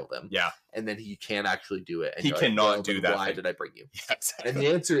primaries and kill them. And then he can't actually do it. And he cannot do that. Why did I bring you? And the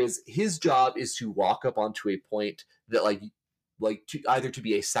answer is his job is to walk up onto a point that to either to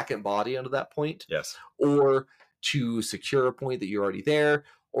be a second body onto that point. Or to secure a point that you're already there,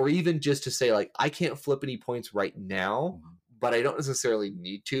 or even just to say I can't flip any points right now, but I don't necessarily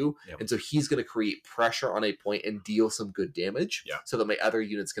need to. And so he's going to create pressure on a point and deal some good damage so that my other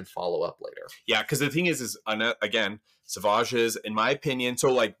units can follow up later. Because the thing is again, Savage is, in my opinion,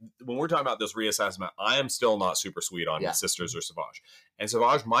 so when we're talking about this reassessment, I am still not super sweet on Sisters or Savage. And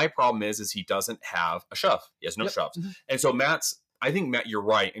Savage, my problem is he doesn't have a shove. He has no shoves. And so Matt's I think, Matt, you're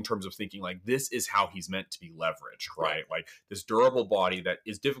right in terms of thinking like this is how he's meant to be leveraged, right? Like this durable body that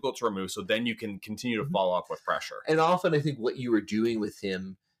is difficult to remove, so then you can continue to follow up with pressure. And often I think what you were doing with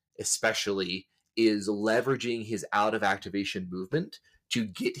him, especially, is leveraging his out of activation movement to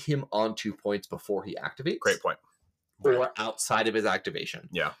get him onto points before he activates. Great point. Or outside of his activation.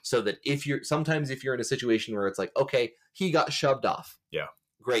 Yeah. So that if you're in a situation where it's like, okay, he got shoved off. Yeah.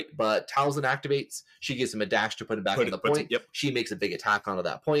 Great. But Talzin activates, she gives him a dash to put him back on the point. Yep. She makes a big attack onto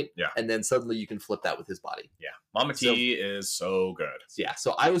that point. Yeah. And then suddenly you can flip that with his body. Yeah. Mama T is so good. Yeah.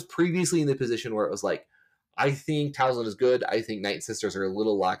 So I was previously in the position where it was like, I think Talzin is good. I think Night Sisters are a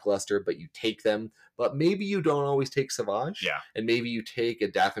little lackluster, but you take them. But maybe you don't always take Savage. Yeah. And maybe you take a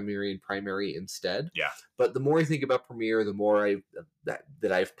Dathomirian primary instead. Yeah. But the more I think about Premier, the more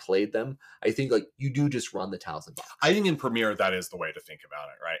I've played them, I think like you do just run the Talzin box. I think in Premier, that is the way to think about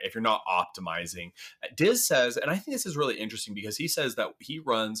it, right? If you're not optimizing. Diz says, and I think this is really interesting because he says that he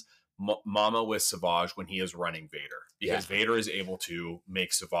runs Mama with Savage when he is running Vader, because Vader is able to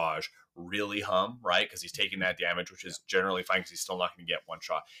make Savage really hum, right? Because he's taking that damage, which is generally fine because he's still not going to get one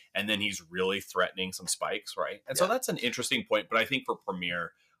shot. And then he's really threatening some spikes, right? And so that's an interesting point. But I think for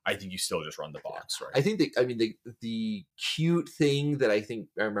Premier, I think you still just run the box, right? I think the cute thing that I think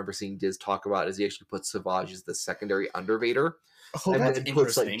I remember seeing Diz talk about is he actually puts Savage as the secondary under Vader. Oh, and that's then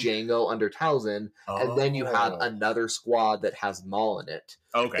puts like Django under Talzin, and then you have another squad that has Maul in it.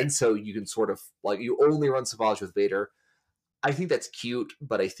 Okay. And so you can sort of like you only run Savage with Vader. I think that's cute,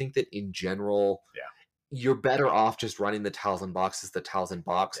 but I think that in general, you're better off just running the Talzin box as the Talzin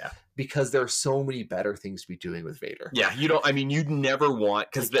box because there are so many better things to be doing with Vader. Yeah, you don't. I mean, you'd never want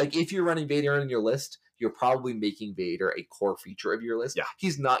because like if you're running Vader on your list, you're probably making Vader a core feature of your list. Yeah.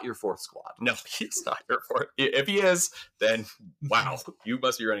 He's not your fourth squad. No, he's not your fourth. If he is, then wow, you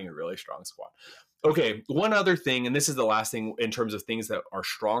must be running a really strong squad. Okay, one other thing, and this is the last thing in terms of things that are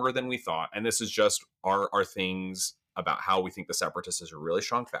stronger than we thought, and this is just our things about how we think the Separatists is a really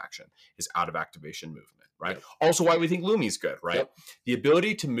strong faction, is out of activation movement, right? Yep. Also why we think Lumi's good, right? Yep. The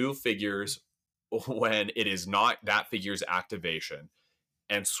ability to move figures when it is not that figure's activation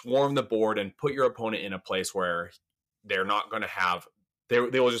and swarm the board and put your opponent in a place where they're not going to have, they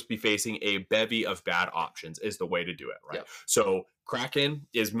will just be facing a bevy of bad options is the way to do it, right? Yep. So Kraken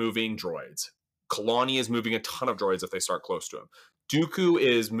is moving droids. Kalani is moving a ton of droids if they start close to him. Dooku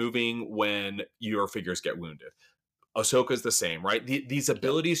is moving when your figures get wounded. Ahsoka's the same, right? These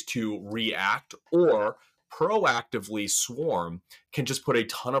abilities to react or proactively swarm can just put a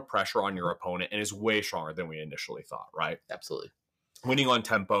ton of pressure on your opponent and is way stronger than we initially thought, right? Absolutely. Winning on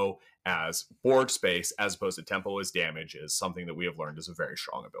tempo as board space as opposed to tempo as damage is something that we have learned is a very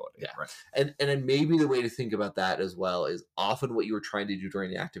strong ability. Yeah. Right. And then maybe the way to think about that as well is often what you were trying to do during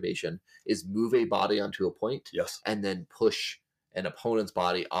the activation is move a body onto a point. Yes. And then push an opponent's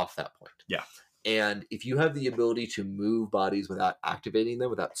body off that point. Yeah. And if you have the ability to move bodies without activating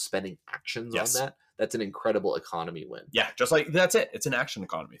them, without spending actions on that, that's an incredible economy win. Yeah, just like that's it. It's an action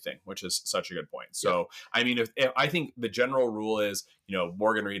economy thing, which is such a good point. So, I mean, if I think the general rule is,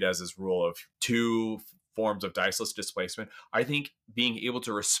 Morgan Reed has this rule of 2 forms of diceless displacement. I think being able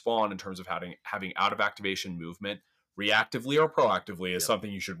to respond in terms of having out of activation movement reactively or proactively is something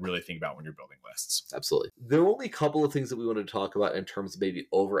you should really think about when you're building lists. Absolutely. There are only a couple of things that we wanted to talk about in terms of maybe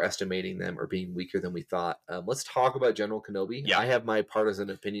overestimating them or being weaker than we thought. Let's talk about General Kenobi. Yeah. I have my partisan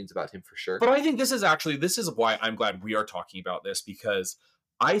opinions about him for sure. But I think this is why I'm glad we are talking about this, because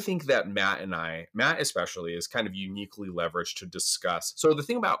I think that Matt especially, is kind of uniquely leveraged to discuss. So the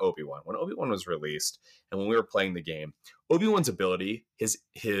thing about Obi-Wan, when Obi-Wan was released and when we were playing the game, Obi-Wan's ability,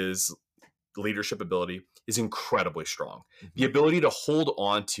 his leadership ability is incredibly strong. Mm-hmm. The ability to hold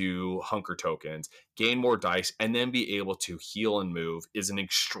on to hunker tokens, gain more dice, and then be able to heal and move is an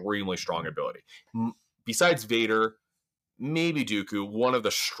extremely strong ability. Besides Vader, maybe Dooku, one of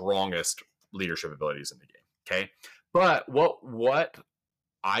the strongest leadership abilities in the game. Okay. But what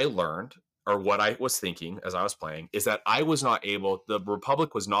I learned, or what I was thinking as I was playing, is that the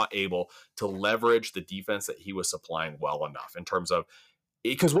Republic was not able to leverage the defense that he was supplying well enough in terms of,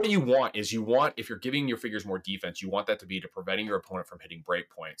 because what you want, if you're giving your figures more defense, you want that to be to preventing your opponent from hitting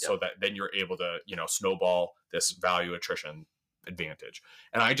breakpoints, so that then you're able to, snowball this value attrition advantage.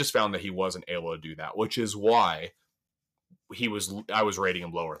 And I just found that he wasn't able to do that, which is why I was rating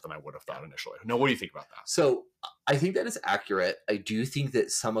him lower than I would have thought initially. No, what do you think about that? So I think that is accurate. I do think that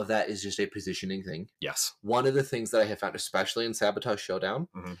some of that is just a positioning thing. Yes. One of the things that I have found, especially in Sabotage Showdown,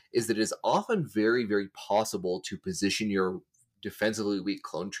 is that it is often very, very possible to position your defensively weak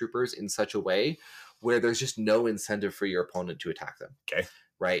clone troopers in such a way where there's just no incentive for your opponent to attack them. Okay.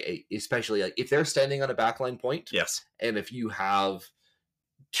 right? Especially like if they're standing on a backline point, Yes. and if you have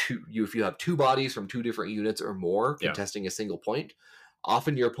two bodies from two different units or more Yeah. contesting a single point,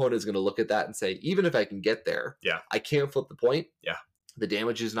 often your opponent is going to look at that and say, even if I can get there, Yeah. I can't flip the point. Yeah. The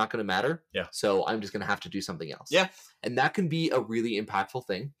damage is not going to matter. Yeah. So I'm just going to have to do something else. Yeah. And that can be a really impactful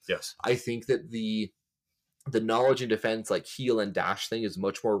thing. Yes. I think that the knowledge and defense, like heal and dash thing, is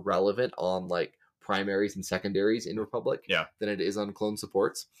much more relevant on like primaries and secondaries in Republic than it is on clone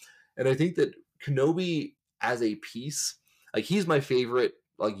supports. And I think that Kenobi as a piece, like he's my favorite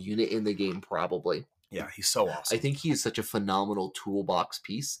like unit in the game probably. Yeah, he's so awesome. I think he is such a phenomenal toolbox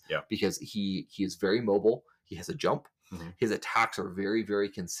piece because he is very mobile. He has a jump. Mm-hmm. His attacks are very, very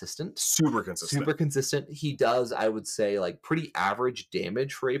consistent. Super consistent. He does, I would say, like pretty average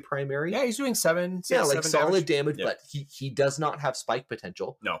damage for a primary. Yeah, he's doing 7, 6, like 7 solid damage, but he does not have spike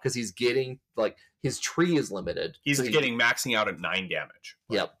potential. No. Because he's getting, like, his tree is limited. He's so getting maxing out at 9 damage.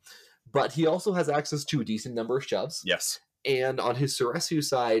 Right? Yep. But he also has access to a decent number of shoves. Yes. And on his Soresu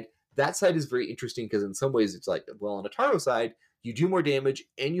side, that side is very interesting because in some ways it's like, well, on a Taro side, you do more damage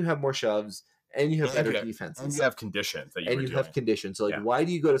and you have more shoves and you have better defenses. And you have conditions that you have conditions. So, like, why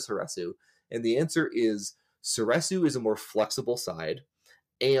do you go to Soresu? And the answer is Soresu is a more flexible side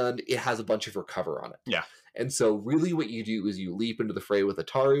and it has a bunch of recover on it. Yeah. And so really what you do is you leap into the fray with a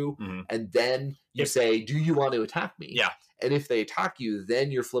Taru and then you say, do you want to attack me? Yeah. And if they attack you,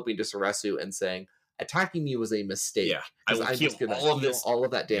 then you're flipping to Soresu and saying, attacking me was a mistake. Yeah. I'm just going to heal all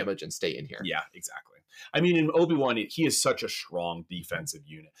of that damage and stay in here. Yeah, exactly. I mean, in Obi-Wan, he is such a strong defensive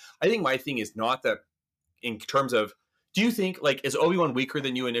unit. I think my thing is not that in terms of, do you think, like, is Obi-Wan weaker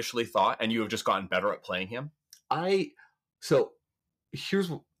than you initially thought and you have just gotten better at playing him? I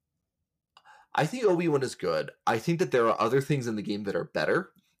think Obi-Wan is good. I think that there are other things in the game that are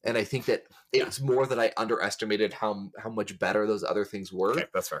better. And I think that it's more that I underestimated how much better those other things were. Okay,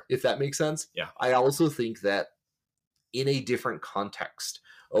 that's fair. If that makes sense. Yeah. I also think that in a different context,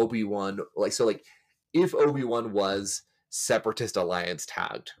 Obi-Wan, if Obi-Wan was Separatist Alliance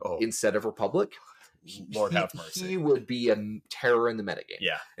tagged instead of Republic, Lord have mercy, he would be a terror in the metagame.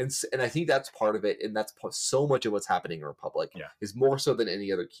 Yeah. And I think that's part of it, and that's so much of what's happening in Republic is more so than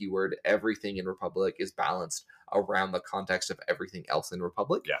any other keyword. Everything in Republic is balanced around the context of everything else in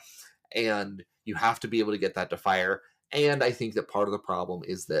Republic. Yeah. And you have to be able to get that to fire. And I think that part of the problem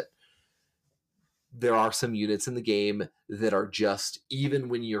is that there are some units in the game that are just, even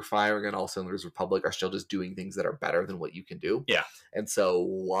when you're firing on all cylinders, Republic are still just doing things that are better than what you can do. Yeah. And so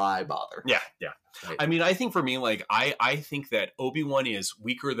why bother? Yeah, yeah. Right. I mean, I think for me, like, I think that Obi-Wan is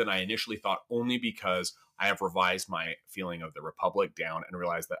weaker than I initially thought, only because I have revised my feeling of the Republic down and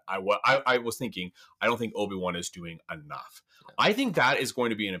realized that I was thinking, I don't think Obi-Wan is doing enough. Yeah. I think that is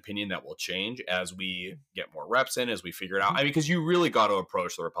going to be an opinion that will change as we get more reps in, as we figure it out. I mean, because you really got to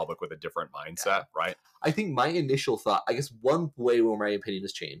approach the Republic with a different mindset, right? I think my initial thought, I guess one way where my opinion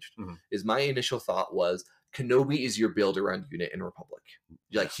has changed is my initial thought was Kenobi is your build around unit in Republic.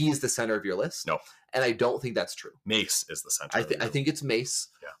 Like, he is the center of your list. No. And I don't think that's true. Mace is the center. I think it's Mace,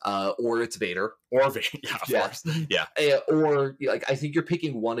 or it's Vader. Or Vader, yeah, of course. Yeah. Or, like, I think you're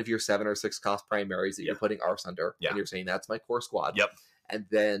picking one of your 7 or 6 cost primaries that you're putting Arse under, and you're saying that's my core squad. Yep. And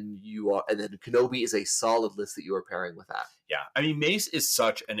then Kenobi is a solid list that you are pairing with that. Yeah. I mean, Mace is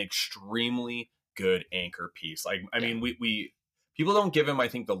such an extremely good anchor piece. Like, I mean, we people don't give him, I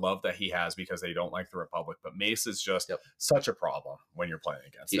think, the love that he has because they don't like the Republic, but Mace is just such a problem when you're playing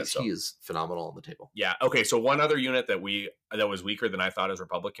against it. So. He is phenomenal on the table. Yeah. Okay. So one other unit that was weaker than I thought is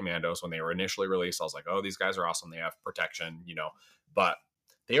Republic Commandos. When they were initially released, I was like, oh, these guys are awesome. They have protection, but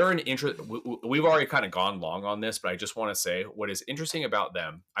they are an interest. We've already kind of gone long on this, but I just want to say what is interesting about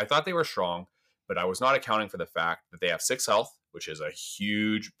them. I thought they were strong, but I was not accounting for the fact that they have 6 health, which is a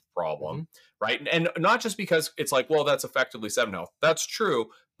huge problem, right? And not just because it's like, well, that's effectively 7 health. That's true,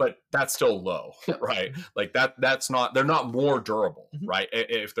 but that's still low, right? Like they're not more durable, right?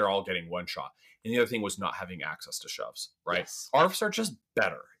 If they're all getting one shot. And the other thing was not having access to shoves, right? Yes. ARFs are just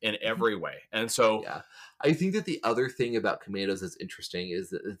better in every way. And so I think that the other thing about Commandos that's interesting is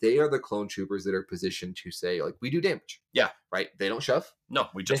that they are the clone troopers that are positioned to say, like, we do damage. Yeah. Right? They don't shove. No,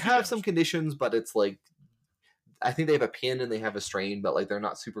 we just They have some conditions, but it's like, I think they have a pin and they have a strain, but like they're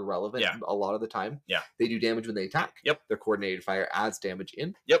not super relevant a lot of the time. Yeah. They do damage when they attack. Yep. Their coordinated fire adds damage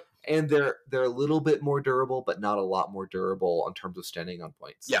in. Yep. And they're a little bit more durable, but not a lot more durable in terms of standing on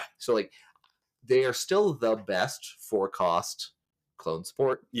points. Yeah. So like they are still the best for cost clone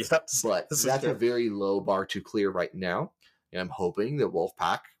sport. Yep. But that's a very low bar to clear right now. And I'm hoping that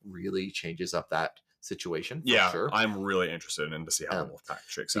Wolfpack really changes up that situation. For Yeah, sure. I'm really interested in to see how the wolf pack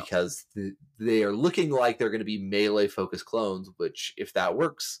shakes out. Because they are looking like they're going to be melee focused clones, which if that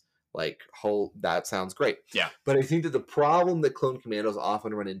works, like that sounds great. Yeah. But I think that the problem that clone commandos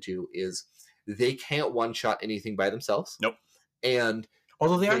often run into is they can't one shot anything by themselves. Nope. And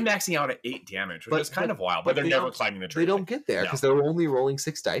although they are maxing out at 8 damage, which is kind of wild, but they're never climbing the tree. They don't get there because they're only rolling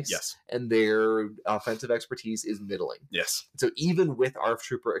 6 dice. Yes. And their offensive expertise is middling. Yes. So even with ARF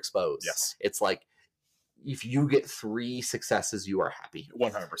Trooper exposed, yes, it's like if you get 3 successes, you are happy.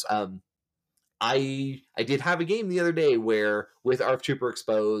 100%. I did have a game the other day where with ARF Trooper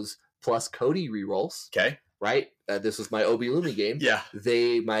exposed plus Cody rerolls. Okay. Right? This was my Obi Lumi game. Yeah.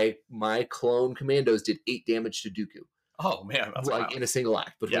 My clone commandos did 8 damage to Dooku. Oh man, that's like wild. In a single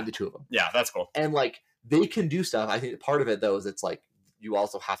act between the two of them. Yeah, that's cool. And like they can do stuff. I think part of it though is it's like you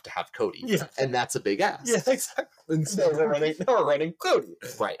also have to have Cody. Yeah. And that's a big ask. Yeah, exactly. And so we're running Cody.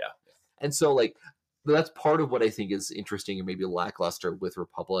 Right. Yeah. And so like that's part of what I think is interesting and maybe lackluster with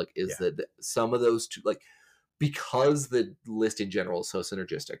Republic is that some of those two, like because the list in general is so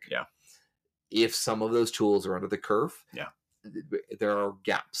synergistic. Yeah. If some of those tools are under the curve, there are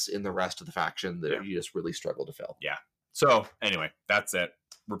gaps in the rest of the faction that you just really struggle to fill. Yeah. So anyway, that's it.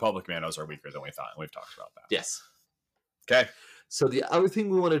 Republic Commandos are weaker than we thought. We've talked about that. Yes. Okay. So the other thing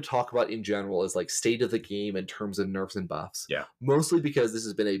we want to talk about in general is like state of the game in terms of nerfs and buffs. Yeah. Mostly because this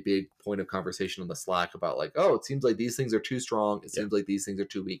has been a big point of conversation on the Slack about like, oh, it seems like these things are too strong. It seems like these things are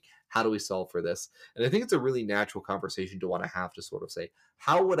too weak. How do we solve for this? And I think it's a really natural conversation to want to have to sort of say,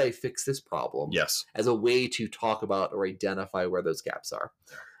 how would I fix this problem? Yes. As a way to talk about or identify where those gaps are.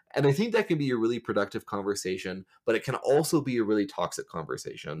 Yeah. And I think that can be a really productive conversation, but it can also be a really toxic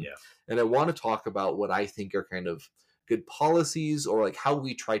conversation. Yeah. And I want to talk about what I think are kind of good policies or like how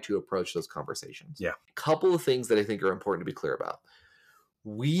we try to approach those conversations. Yeah. A couple of things that I think are important to be clear about.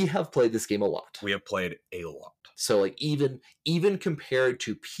 We have played this game a lot. We have played a lot. So like even compared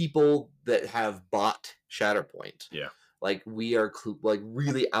to people that have bought Shatterpoint. Yeah. Like we are like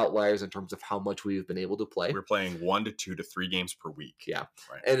really outliers in terms of how much we've been able to play. We're playing 1 to 2 to 3 games per week. Yeah.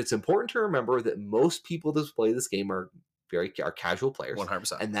 Right. And it's important to remember that most people that play this game are casual players.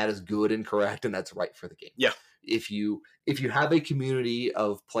 100%. And that is good and correct and that's right for the game. Yeah. If you have a community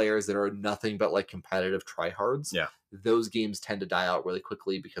of players that are nothing but like competitive tryhards, those games tend to die out really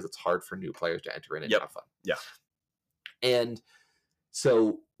quickly because it's hard for new players to enter in and have fun. Yeah. And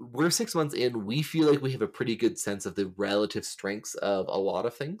so we're 6 months in. We feel like we have a pretty good sense of the relative strengths of a lot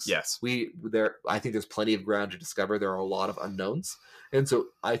of things. Yes. I think there's plenty of ground to discover. There are a lot of unknowns. And so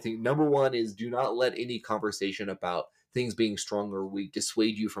I think number one is do not let any conversation about things being strong or weak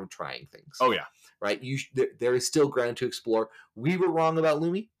dissuade you from trying things. Oh, yeah. Right? There is still ground to explore. We were wrong about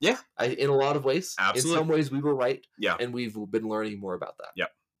Lumi. Yeah. In a lot of ways. Absolutely. In some ways we were right. Yeah. And we've been learning more about that.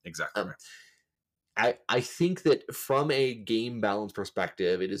 Yep. Exactly. I think that from a game balance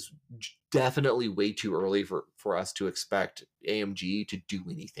perspective, it is definitely way too early for us to expect AMG to do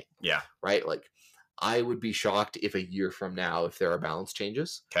anything. Yeah. Right? Like, I would be shocked if a year from now, if there are balance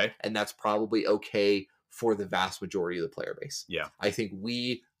changes. Okay. And that's probably okay for the vast majority of the player base. Yeah. I think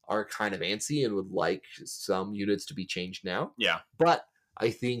we are kind of antsy and would like some units to be changed now. Yeah. But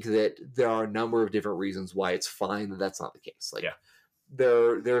I think that there are a number of different reasons why it's fine that that's not the case. Like,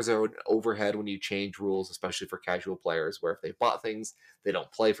 there's an overhead when you change rules, especially for casual players, where if they bought things, they don't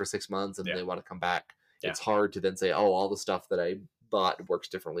play for 6 months and they want to come back. Yeah. It's hard to then say, oh, all the stuff that I bought works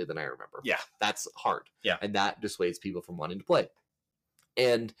differently than I remember. Yeah. That's hard. Yeah. And that dissuades people from wanting to play.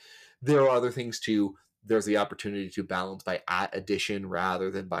 And there are other things too. There's the opportunity to balance by addition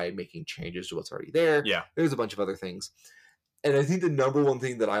rather than by making changes to what's already there. Yeah. There's a bunch of other things. And I think the number one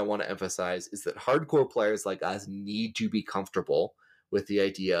thing that I want to emphasize is that hardcore players like us need to be comfortable with the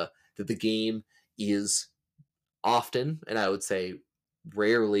idea that the game is often, and I would say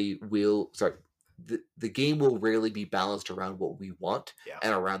rarely the game will rarely be balanced around what we want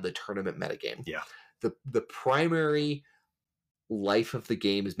and around the tournament metagame. Yeah. The primary life of the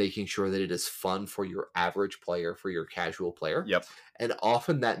game is making sure that it is fun for your average player, for your casual player. Yep. And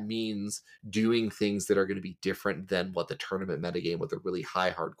often that means doing things that are going to be different than what the tournament metagame with the really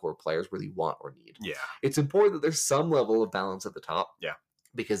high hardcore players really want or need. Yeah. It's important that there's some level of balance at the top. Yeah.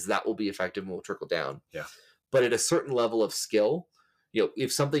 Because that will be effective and will trickle down. Yeah. But at a certain level of skill,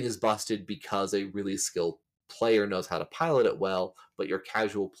 if something is busted because a really skilled player knows how to pilot it well, but your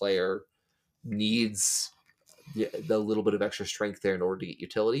casual player needs the little bit of extra strength there in order to get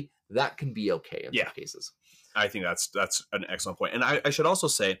utility, that can be okay in some cases. I think that's an excellent point. And I should also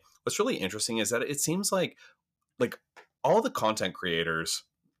say what's really interesting is that it seems like all the content creators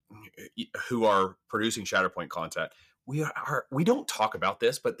who are producing Shatterpoint content, we don't talk about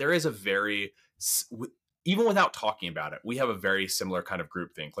this, but there is a very even without talking about it, we have a very similar kind of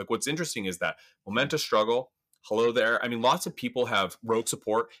group think. Like what's interesting is that Momentous Struggle, Hello There. I mean, lots of people Rogue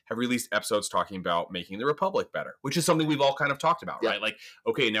Support have released episodes talking about making the Republic better, which is something we've all kind of talked about, right? Like,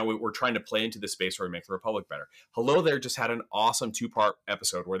 okay, now we're trying to play into the space where we make the Republic better. Hello There just had an awesome 2-part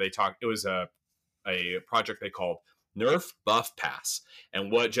episode where they talked, it was a project they called Nerf, Buff, Pass. And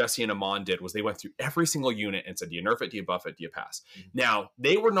what Jesse and Amon did was they went through every single unit and said, do you nerf it, do you buff it, do you pass? Now,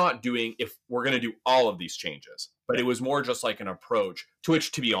 they were not doing, if we're going to do all of these changes, but it was more just like an approach to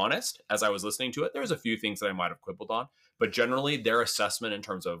which, to be honest, as I was listening to it, there was a few things that I might have quibbled on, but generally their assessment in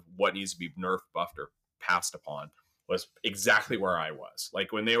terms of what needs to be nerfed, buffed, or passed upon was exactly where I was.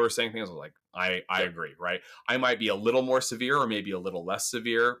 Like when they were saying things, I was like, I agree, right? I might be a little more severe or maybe a little less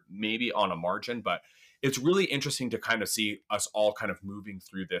severe, maybe on a margin, but it's really interesting to kind of see us all kind of moving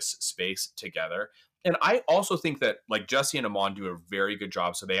through this space together. And I also think that like Jesse and Amon do a very good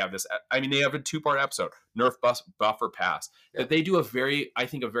job. So they have this, I mean, they have a 2-part episode, Nerf, Buff, or Pass, that they do I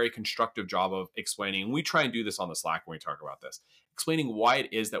think a very constructive job of explaining. And we try and do this on the Slack when we talk about this, explaining why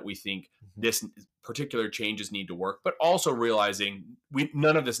it is that we think this particular changes need to work, but also realizing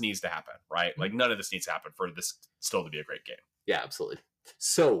none of this needs to happen, right? Like none of this needs to happen for this still to be a great game. Yeah, absolutely.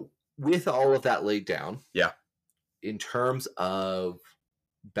 So with all of that laid down, in terms of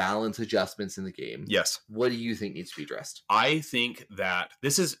balance adjustments in the game, what do you think needs to be addressed? I think that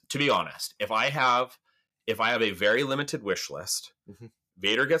this is, to be honest, if I have a very limited wish list,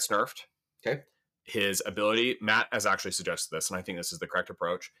 Vader gets nerfed. Okay. His ability, Matt has actually suggested this, and I think this is the correct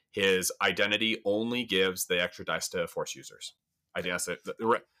approach. His identity only gives the extra dice to Force users. I think that's it.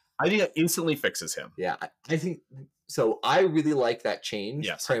 I think it instantly fixes him. Yeah, I think so. I really like that change,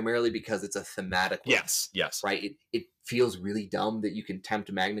 primarily because it's a thematic one. Yes. Right? It feels really dumb that you can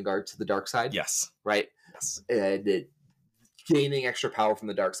tempt Magna Guard to the dark side. Yes. Right? Yes. And gaining extra power from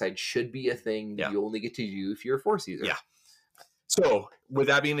the dark side should be a thing you only get to do if you're a Force user. Yeah. So, with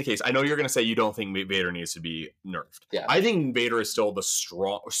that being the case, I know you're going to say you don't think Vader needs to be nerfed. Yeah. I think Vader is still the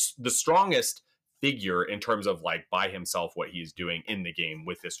strongest figure in terms of like by himself what he's doing in the game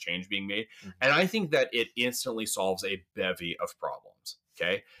with this change being made. And I think that it instantly solves a bevy of problems.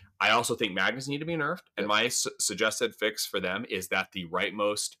 Okay. I also think magnets need to be nerfed. And my suggested fix for them is that the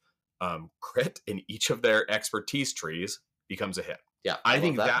rightmost crit in each of their expertise trees becomes a hit. Yeah, I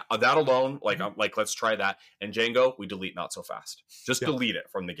think that alone, like, let's try that. And Django, we delete not so fast. Just delete it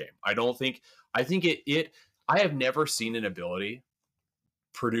from the game. I think I have never seen an ability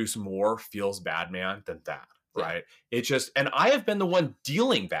produce more feels bad man than that. Right. It just, and I have been the one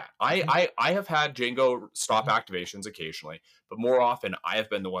dealing that. I have had Django stop activations occasionally, but more often I have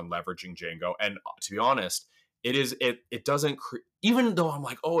been the one leveraging Django. And to be honest, it doesn't, even though I'm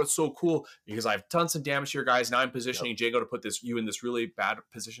like, oh, it's so cool because I've done some damage to your guys. Now I'm positioning Django to put you in this really bad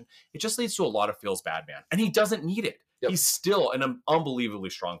position. It just leads to a lot of feels bad man, and he doesn't need it. He's still an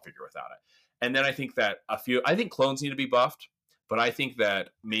unbelievably strong figure without it. And then I think that I think clones need to be buffed, but I think that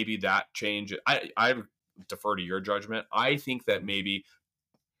maybe that change, I defer to your judgment. I think that maybe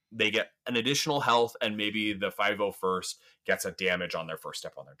they get an additional health and maybe the 501st gets a damage on their first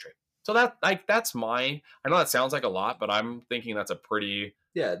step on their trait. So that's I know that sounds like a lot, but I'm thinking that's a pretty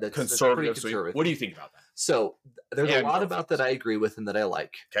that's conservative. That's pretty conservative. What do you think about that? So there's a lot about that I agree with and that I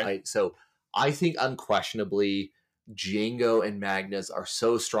like. Okay. Right? So I think unquestionably Django and Magnas are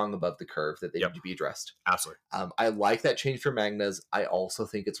so strong above the curve that they need to be addressed. Absolutely. I like that change for Magnas. I also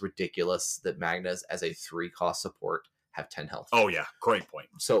think it's ridiculous that Magnas as a 3-cost support have 10 health. Oh yeah, great point.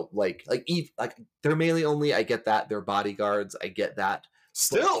 So like they're melee only. I get that. They're bodyguards. I get that.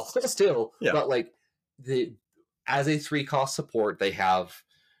 Still, but like as a 3-cost support, they have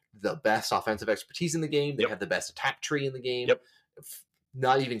the best offensive expertise in the game. They have the best attack tree in the game.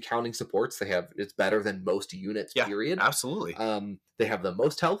 Not even counting supports, it's better than most units. Period. Absolutely. They have the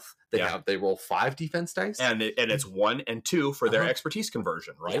most health. They roll 5 defense dice, and it's 1 and 2 for their expertise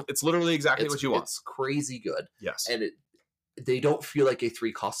conversion. Right. Yeah. It's literally exactly what you want. It's crazy good. Yes. And they don't feel like a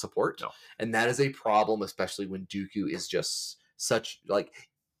 3-cost support. No. And that is a problem, especially when Dooku is just such like.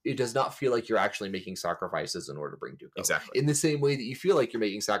 It does not feel like you're actually making sacrifices in order to bring Dooku. Exactly. In the same way that you feel like you're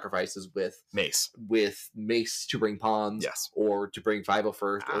making sacrifices with Mace to bring pawns, or to bring 501st,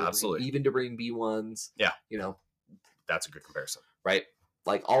 or absolutely, even to bring B1s. Yeah. That's a good comparison. Right?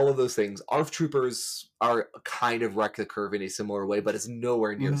 Like all of those things. ARF troopers are kind of wreck the curve in a similar way, but it's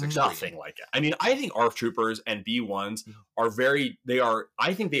nowhere near as extreme. Nothing like it. I mean, I think ARF troopers and B1s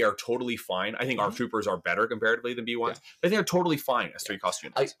I think they are totally fine. I think ARF troopers are better comparatively than B1s, but they are totally fine as 3-cost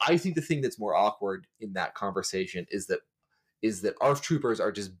units. I think the thing that's more awkward in that conversation is that ARF troopers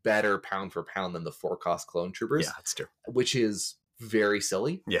are just better pound for pound than the 4-cost clone troopers. Yeah, that's true. Which is very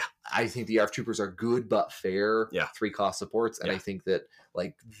silly. Yeah. I think the ARF Troopers are good but fair 3-cost supports, and I think that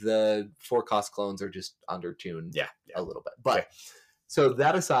like the 4-cost clones are just undertuned a little bit. But so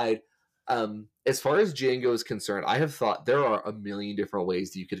that aside, as far as Django is concerned, I have thought there are a million different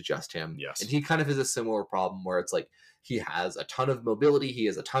ways that you could adjust him. Yes. And he kind of has a similar problem where it's like he has a ton of mobility, he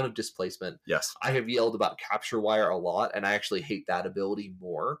has a ton of displacement. Yes. I have yelled about Capture Wire a lot, and I actually hate that ability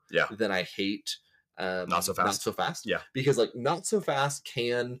more than I hate Not So Fast. Not So Fast. Yeah. Because like Not So Fast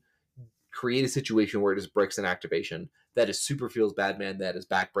can create a situation where it just breaks an activation. That is Super Feels Badman, that is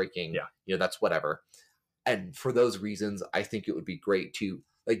backbreaking. Yeah. You know, that's whatever. And for those reasons, I think it would be great to,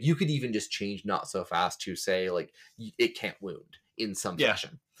 like, you could even just change Not So Fast to say, like, it can't wound in some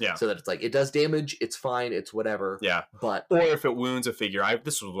fashion. Yeah. So that it's like, it does damage, it's fine, it's whatever. Yeah. But or if it wounds a figure,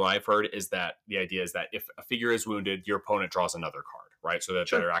 this is what I've heard, is that the idea is that if a figure is wounded, your opponent draws another card, right? So that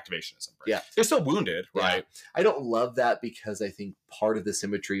their activation isn't break. Yeah. They're still wounded, right? I don't love that because I think part of the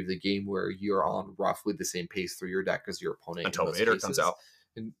symmetry of the game where you're on roughly the same pace through your deck as your opponent until Vader comes out.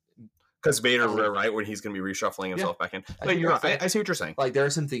 Because Vader, right, when he's going to be reshuffling himself back in. But I see what you're saying. Like, there are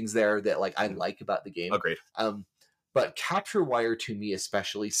some things there that, like, I like about the game. Agreed. But Capture Wire, to me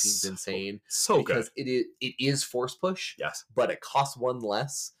especially, seems insane. So because good. It is Force Push. Yes. But it costs one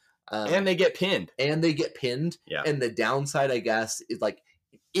less. And they get pinned. Yeah. And the downside, I guess, is, like,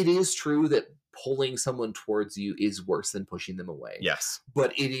 it is true that pulling someone towards you is worse than pushing them away. Yes.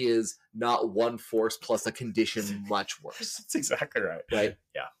 But it is not one force plus a condition much worse. That's exactly right. Right?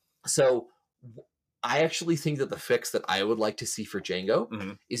 Yeah. So I actually think that the fix that I would like to see for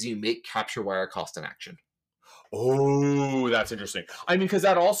Django is you make Capture Wire cost an action. Oh, that's interesting. I mean, because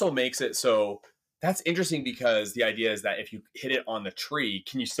that also makes it so... That's interesting because the idea is that if you hit it on the tree,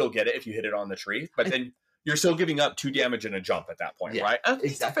 can you still get it if you hit it on the tree? But then you're still giving up 2 damage and a jump at that point, right?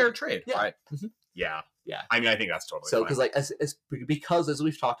 It's a fair trade, right? Yeah. Yeah. I mean, I think that's totally so fine. Because like because as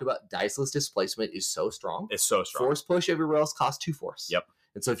we've talked about, diceless displacement is so strong. It's so strong. Force Push everywhere else costs 2 force. Yep.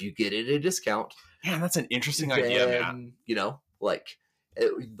 And so if you get it at a discount, man, that's an interesting idea, man. You know, like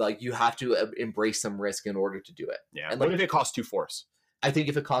you have to embrace some risk in order to do it. Yeah. And what if it costs 2 force? I think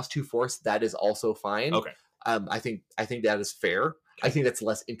if it costs 2 force, that is also fine. Okay. I think that is fair. Okay. I think that's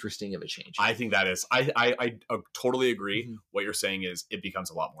less interesting of a change. I think that is. I totally agree. What you're saying is it becomes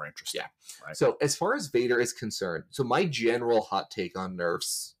a lot more interesting. Yeah. Right? So as far as Vader is concerned, so my general hot take on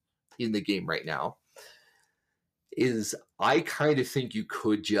nerfs in the game right now is I kind of think you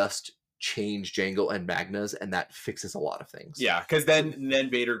could just change Django and Magna's, and that fixes a lot of things. Yeah, because then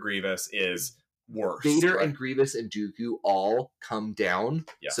Vader Grievous is worse. Vader and Grievous and Dooku all come down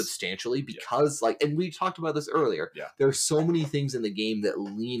substantially because, like, and we talked about this earlier. Yeah. There's so many things in the game that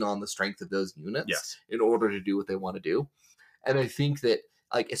lean on the strength of those units in order to do what they want to do. And I think that,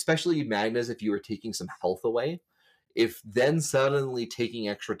 like, especially Magna's, if you were taking some health away, if then suddenly taking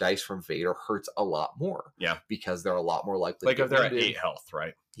extra dice from Vader hurts a lot more. Yeah. Because they're a lot more likely like to if they're wounded. at 8 health,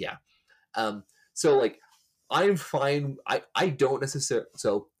 right? Yeah. So, like, I'm fine. I don't necessarily...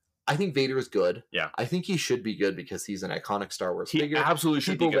 So, I think Vader is good. Yeah. I think he should be good because he's an iconic Star Wars figure. He absolutely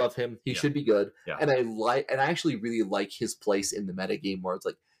should be good. People love him. He should be good. Yeah. And I actually really like his place in the metagame where it's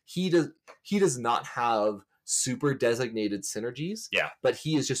like he does not have super designated synergies. Yeah. But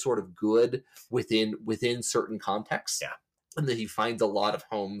he is just sort of good within certain contexts. Yeah. And that he finds a lot of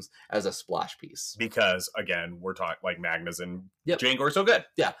homes as a splash piece. Because, again, we're talking like Magna's and Django are so good.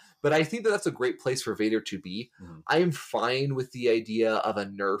 Yeah, but I think that that's a great place for Vader to be. I am fine with the idea of a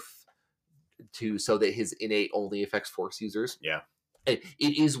nerf so that his innate only affects Force users. Yeah. It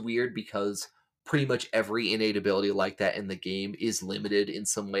is weird because pretty much every innate ability like that in the game is limited in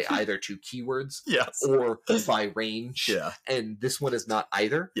some way, either to keywords or by range. Yeah. And this one is not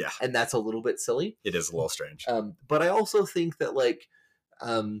either. Yeah. And that's a little bit silly. It is a little strange. But I also think that, like,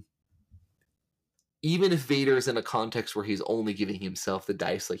 even if Vader is in a context where he's only giving himself the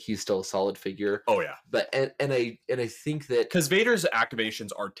dice, like, he's still a solid figure. Oh yeah. But and I think that because Vader's activations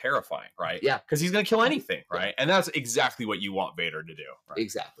are terrifying, right? Yeah. Because he's gonna kill anything, right? And that's exactly what you want Vader to do. Right?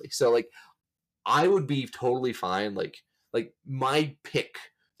 Exactly. So, like, I would be totally fine. Like my pick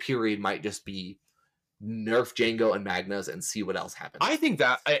period might just be nerf Django and Magna's and see what else happens. I think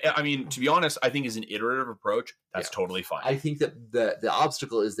that I mean, to be honest, I think is an iterative approach. That's totally fine. I think that the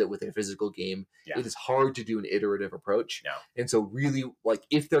obstacle is that with a physical game, it is hard to do an iterative approach. Yeah. And so really, like,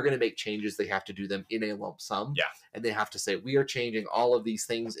 if they're going to make changes, they have to do them in a lump sum. Yeah. And they have to say, we are changing all of these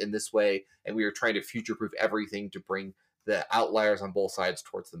things in this way, and we are trying to future-proof everything to bring the outliers on both sides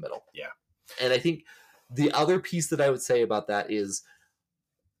towards the middle. Yeah. And I think the other piece that I would say about that is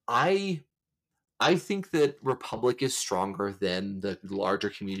I think that Republic is stronger than the larger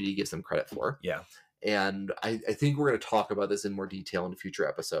community gives them credit for. Yeah. And I think we're going to talk about this in more detail in a future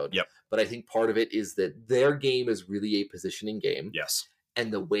episode. Yep. But I think part of it is that their game is really a positioning game. Yes.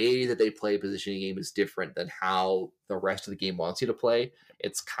 And the way that they play a positioning game is different than how the rest of the game wants you to play.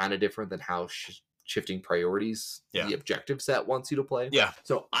 It's kind of different than how shifting priorities, the objective set wants you to play. Yeah.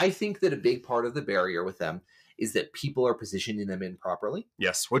 So I think that a big part of the barrier with them is that people are positioning them in properly.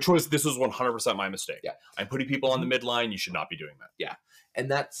 Yes, this was 100% my mistake. Yeah. I'm putting people on the midline. You should not be doing that. Yeah. And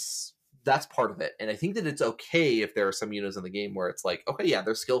that's part of it. And I think that it's okay if there are some units in the game where it's like, okay, yeah,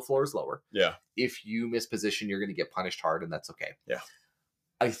 their skill floor is lower. Yeah. If you misposition, you're going to get punished hard, and that's okay. Yeah.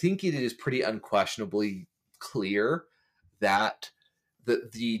 I think it is pretty unquestionably clear that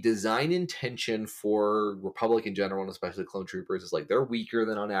the design intention for Republic in general, and especially Clone Troopers, is like they're weaker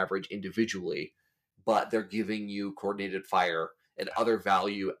than on average individually, but they're giving you coordinated fire and other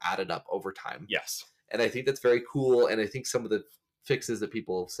value added up over time. Yes. And I think that's very cool. And I think some of the fixes that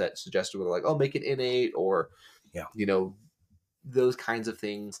people have suggested were like, oh, make it innate, or, you know, those kinds of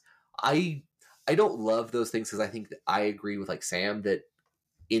things. I don't love those things because I think that I agree with like Sam that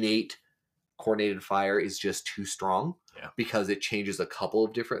innate coordinated fire is just too strong because it changes a couple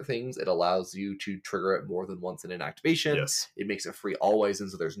of different things. It allows you to trigger it more than once in an activation. Yes. It makes it free always, and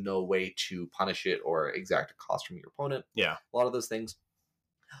so there's no way to punish it or exact a cost from your opponent. Yeah. A lot of those things.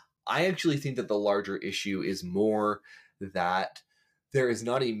 I actually think that the larger issue is more that there is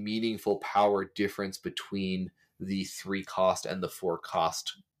not a meaningful power difference between the 3 cost and the 4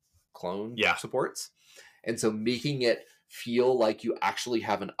 cost clone supports. And so making it feel like you actually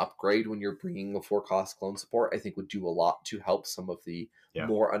have an upgrade when you're bringing a 4 cost clone support, I think would do a lot to help some of the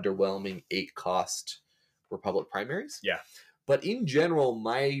more underwhelming 8 cost Republic primaries. Yeah. But in general,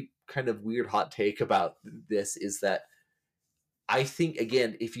 my kind of weird hot take about this is that I think,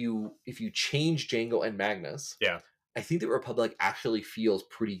 again, if you change Jango and Magnus, I think that Republic actually feels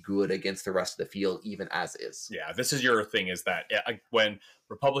pretty good against the rest of the field, even as is. Yeah, this is your thing, is that when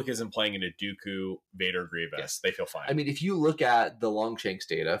Republic isn't playing in a Dooku, Vader, Grievous, they feel fine. I mean, if you look at the Longshanks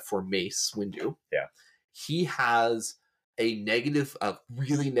data for Mace Windu, he has a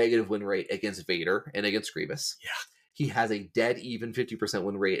really negative win rate against Vader and against Grievous. Yeah. He has a dead even 50%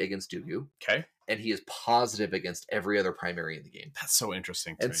 win rate against Dooku. Okay. And he is positive against every other primary in the game. That's so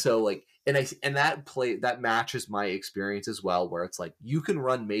interesting. And so like, and that matches my experience as well, where it's like you can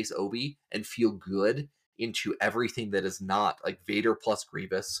run Mace Obi and feel good into everything that is not like Vader plus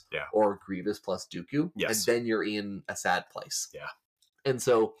Grievous or Grievous plus Dooku. Yes. And then you're in a sad place. Yeah. And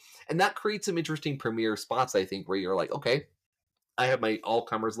so, and that creates some interesting premiere spots, I think, where you're like, okay, I have my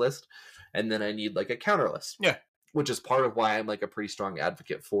all-comers list, and then I need like a counter list. Yeah. Which is part of why I'm like a pretty strong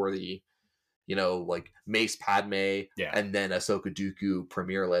advocate for the, you know, like Mace Padme and then Ahsoka Dooku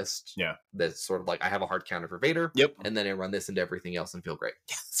premiere list. Yeah. That's sort of like, I have a hard counter for Vader. Yep. And then I run this into everything else and feel great.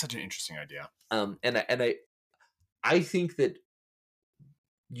 Yeah, such an interesting idea. And I think that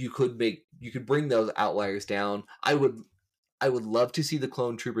you could bring those outliers down. I would love to see the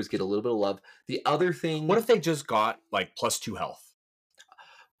clone troopers get a little bit of love. The other thing, what if they just got like +2 health?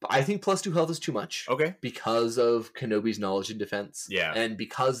 I think +2 health is too much. Okay. Because of Kenobi's knowledge and defense. Yeah. And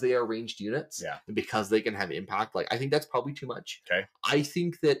because they are ranged units. Yeah. And because they can have impact. Like, I think that's probably too much. Okay. I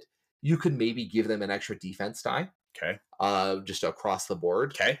think that you could maybe give them an extra defense die. Okay. Just across the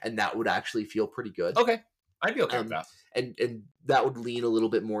board. Okay. And that would actually feel pretty good. Okay. I'd be okay with that. And that would lean a little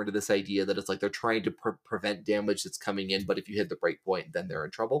bit more into this idea that it's like they're trying to prevent damage that's coming in, but if you hit the break point, then they're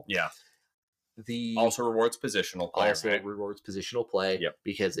in trouble. Yeah. Also rewards positional play. Rewards positional play. Yep.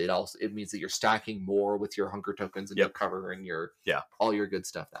 Because it means that you're stacking more with your hunger tokens and you're covering your all your good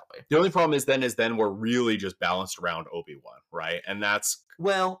stuff that way. The only problem is then we're really just balanced around Obi-Wan, right? And that's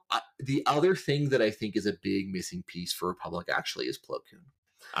the other thing that I think is a big missing piece for Republic actually is Plo Koon.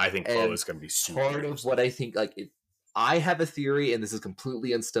 I think Plo is going to be super part of what I think I have a theory, and this is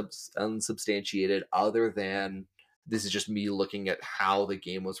completely unsubstantiated, other than this is just me looking at how the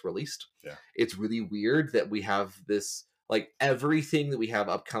game was released. Yeah. It's really weird that we have this, like, everything that we have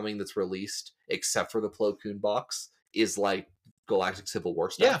upcoming that's released, except for the Plo Koon box, is like Galactic Civil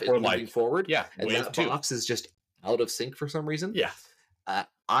War stuff. Or moving forward. Yeah. And that box is just out of sync for some reason. Yeah.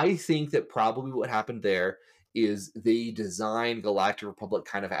 I think that probably what happened there is they designed Galactic Republic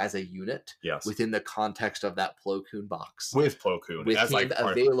kind of as a unit within the context of that Plo Koon box. With Plo Koon. With him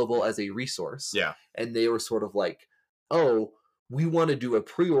available as a resource. Yeah. And they were sort of like, oh, we want to do a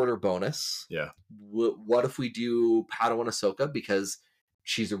pre-order bonus. Yeah. What if we do Padawan Ahsoka? Because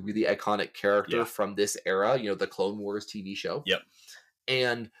she's a really iconic character from this era, you know, the Clone Wars TV show. Yep.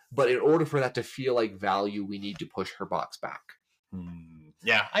 But in order for that to feel like value, we need to push her box back.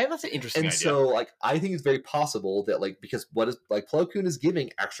 Yeah, that's an interesting idea. And so, like, I think it's very possible that, like, because Plo Koon is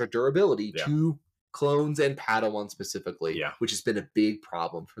giving extra durability to clones and Padawan specifically, Yeah. which has been a big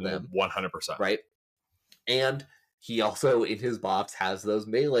problem for them. 100%. Right? And he also, in his box, has those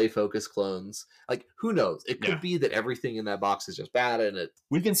melee focus clones. Like, who knows? It could be that everything in that box is just bad, and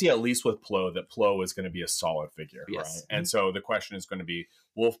we can see at least with Plo that Plo is going to be a solid figure, Yes. right? And so the question is going to be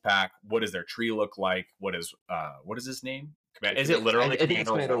Wolfpack. What does their tree look like? What is his name? Is it literally I think it's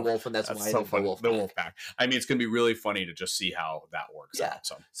Commander Wolf, and that's why so the funny. Wolf. The Wolfpack. I mean, it's going to be really funny to just see how that works out.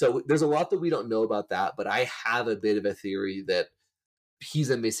 So there's a lot that we don't know about that, but I have a bit of a theory that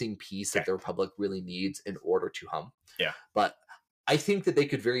he's a missing piece that the Republic really needs in order to hum. Yeah. But I think that they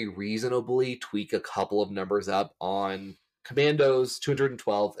could very reasonably tweak a couple of numbers up on Commandos,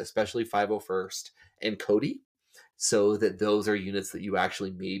 212, especially 501st, and Cody, so that those are units that you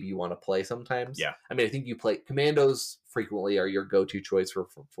actually maybe want to play sometimes. Yeah. I mean, I think you play Commandos frequently are your go-to choice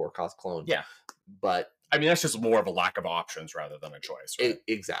for cost clone. Yeah. But I mean, that's just more of a lack of options rather than a choice, right?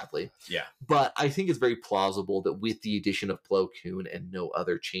 Exactly. Yeah. But I think it's very plausible that with the addition of Plo Koon and no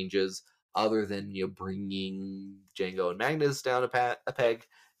other changes, other than bringing Django and Magnus down a peg,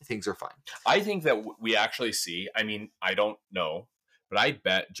 things are fine. I think that we actually see, I mean, I don't know, but I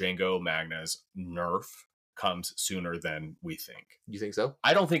bet Django Magnus nerf comes sooner than we think. You think so?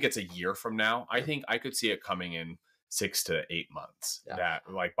 I don't think it's a year from now. I think I could see it coming in 6 to 8 months. That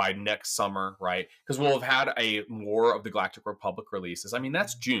like by next summer, right? Because we'll have had a more of the Galactic Republic releases. I mean,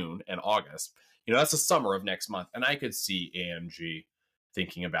 that's June and August. That's the summer of next month, and I could see AMG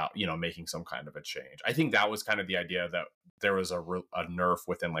thinking about making some kind of a change. I think that was kind of the idea, that there was a nerf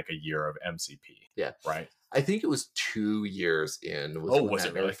within like a year of MCP. Yeah, right. I think it was 2 years in when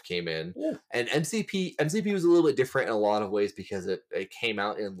that nerf came in. Ooh. And MCP was a little bit different in a lot of ways because it came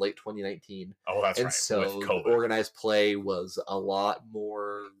out in late 2019. Oh, that's right. And so organized play was a lot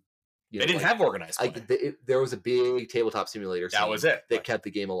more. They didn't have organized play. There was a big tabletop simulator. That was it. That kept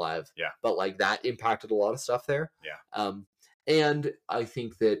the game alive. Yeah. But like that impacted a lot of stuff there. Yeah. And I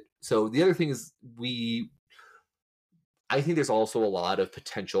think that, so the other thing is I think there's also a lot of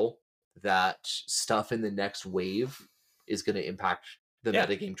potential that stuff in the next wave is going to impact the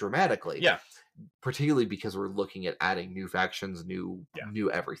metagame dramatically. Yeah. Particularly because we're looking at adding new factions, new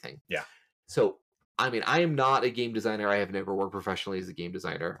everything. Yeah. So, I mean, I am not a game designer. I have never worked professionally as a game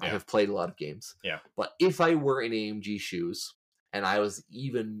designer. Yeah. I have played a lot of games. Yeah. But if I were in AMG shoes and I was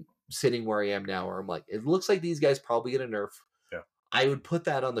even sitting where I am now, where I'm like, it looks like these guys probably get a nerf. Yeah. I would put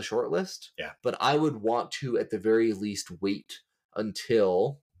that on the short list. Yeah. But I would want to, at the very least, wait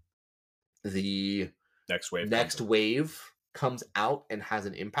until the next wave comes out and has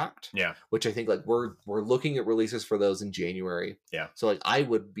an impact. Yeah. Which I think like we're looking at releases for those in January. Yeah. So like I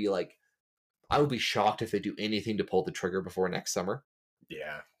would be shocked if they do anything to pull the trigger before next summer.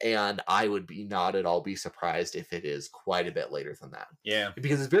 Yeah. And I would not at all be surprised if it is quite a bit later than that. Yeah.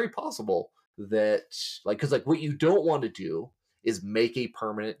 Because it's very possible that because what you don't want to do is make a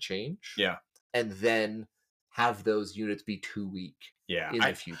permanent change. Yeah. And then have those units be too weak. Yeah, in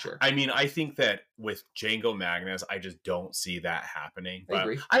the future. I mean, I think that with Django Magnus, I just don't see that happening. But I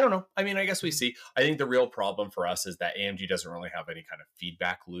agree. I don't know. I mean, I guess we see. I think the real problem for us is that AMG doesn't really have any kind of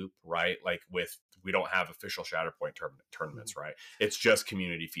feedback loop, right? Like we don't have official Shatterpoint tournaments, right? It's just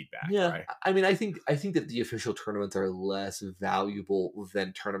community feedback. Yeah, right? I mean, I think that the official tournaments are less valuable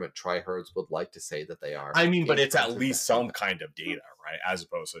than tournament tryhards would like to say that they are. I mean, but it's at least some kind of data, right? As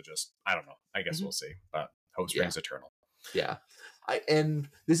opposed to just, I don't know. I guess we'll see. But hope springs eternal. Yeah. And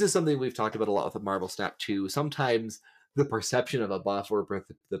this is something we've talked about a lot with Marvel Snap too. Sometimes the perception of a buff or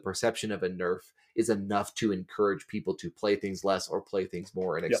the perception of a nerf is enough to encourage people to play things less or play things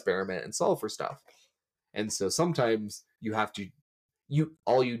more and experiment and solve for stuff. And so sometimes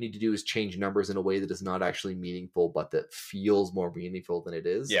all you need to do is change numbers in a way that is not actually meaningful, but that feels more meaningful than it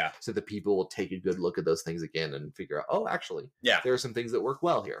is. Yeah. So that people will take a good look at those things again and figure out, oh, actually, there are some things that work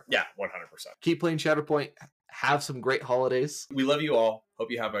well here. Yeah, 100%. Keep playing Shatterpoint. Have some great holidays. We love you all.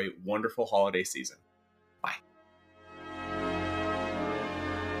 Hope you have a wonderful holiday season. Bye.